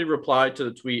saw somebody reply to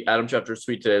the tweet, Adam Schefter's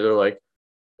tweet today. They're like,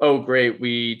 "Oh, great,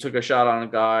 we took a shot on a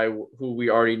guy who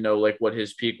we already know like what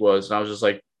his peak was," and I was just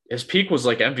like, "His peak was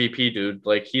like MVP, dude.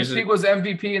 Like his peak was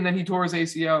MVP, and then he tore his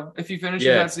ACL. If he finishes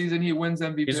that season, he wins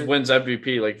MVP. He wins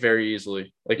MVP like very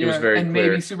easily. Like it was very clear.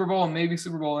 Maybe Super Bowl and maybe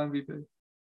Super Bowl MVP.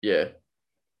 Yeah,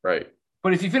 right."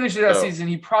 But if he finishes that season,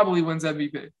 he probably wins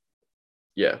MVP.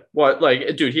 Yeah. What?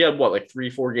 Like, dude, he had what, like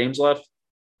 3-4 games left?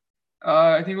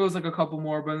 I think it was like a couple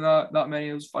more, but not many.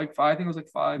 It was like 5. I think it was like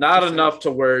 5. Not enough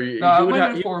to where he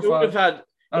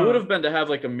would have been to have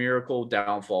like a miracle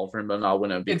downfall for him to not win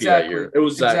MVP that year. It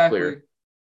was that clear.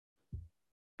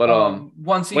 But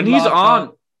once when he's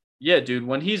on, dude,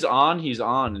 when he's on,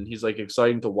 and he's like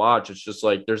exciting to watch. It's just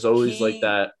like there's always like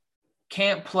that.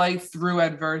 Can't play through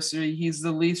adversity. He's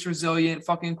the least resilient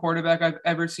fucking quarterback I've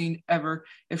ever seen ever.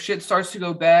 If shit starts to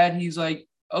go bad, he's like,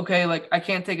 okay, like I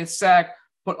can't take a sack,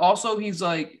 but also he's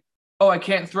like, oh, I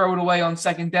can't throw it away on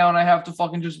second down. I have to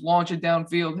fucking just launch it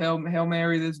downfield. Hail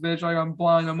Mary this bitch. Like, I'm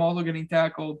blind. I'm also getting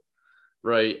tackled.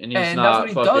 Right. And he's And that's what not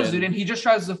he fucking does, dude. And he just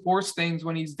tries to force things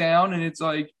when he's down, and it's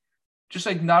like just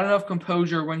like not enough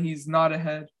composure when he's not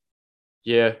ahead.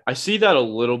 Yeah, I see that a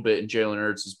little bit in Jalen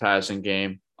Hurts' passing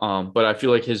game. But I feel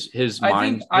like his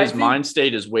mind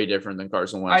state is way different than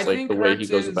Carson Wentz, like the way he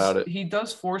goes about it. He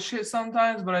does force shit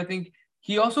sometimes, but I think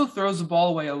he also throws the ball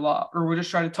away a lot, or we're just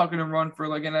trying to tuck it and run for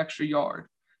like an extra yard.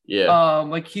 Yeah.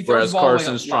 Like he throws Whereas the ball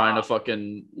Carson's away trying to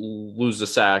fucking lose the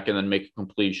sack and then make a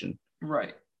completion.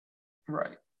 Right.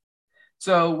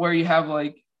 So where you have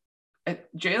like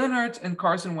Jalen Hurts and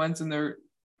Carson Wentz in their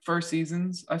first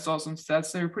seasons, I saw some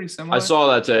stats. They were pretty similar. I saw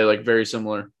that today, like very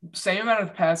similar. Same amount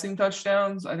of passing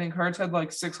touchdowns. I think Hurts had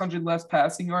like 600 less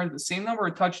passing yards, the same number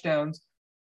of touchdowns.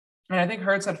 And I think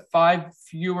Hurts had 5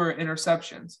 fewer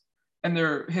interceptions. And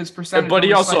his percentage. But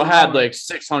he also had like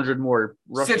 600 more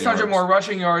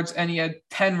rushing yards, and he had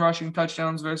 10 rushing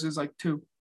touchdowns versus like 2.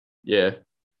 Yeah.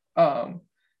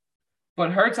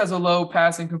 But Hurts has a low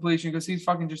passing completion because he's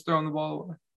fucking just throwing the ball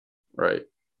away. Right.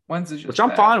 Wentz is just Which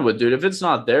I'm fine with, dude. If it's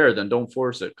not there, then don't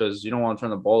force it because you don't want to turn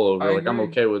the ball over. Like, I'm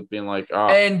okay with being like,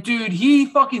 And, dude, he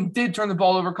fucking did turn the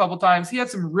ball over a couple times. He had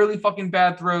some really fucking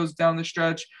bad throws down the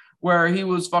stretch where he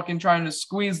was fucking trying to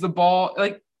squeeze the ball.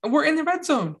 Like, we're in the red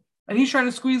zone, and he's trying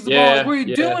to squeeze the ball. Like, what are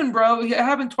you doing, bro? It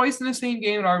happened twice in the same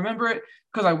game, and I remember it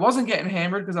because I wasn't getting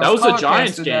hammered because that was a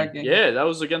Giants game. Yeah, that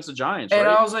was against the Giants, and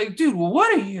right? I was like, dude, well,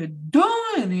 what are you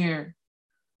doing here?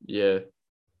 Yeah.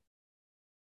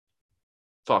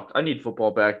 Fuck, I need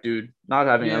football back, dude. Not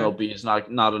having MLB is not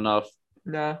enough.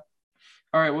 Nah.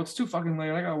 All right, well, it's too fucking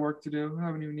late. I got work to do. I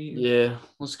haven't even eaten. Yeah,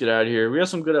 let's get out of here. We have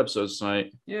some good episodes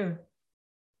tonight. Yeah.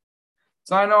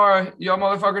 Sayonara. Y'all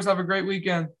motherfuckers have a great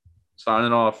weekend.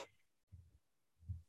 Signing off.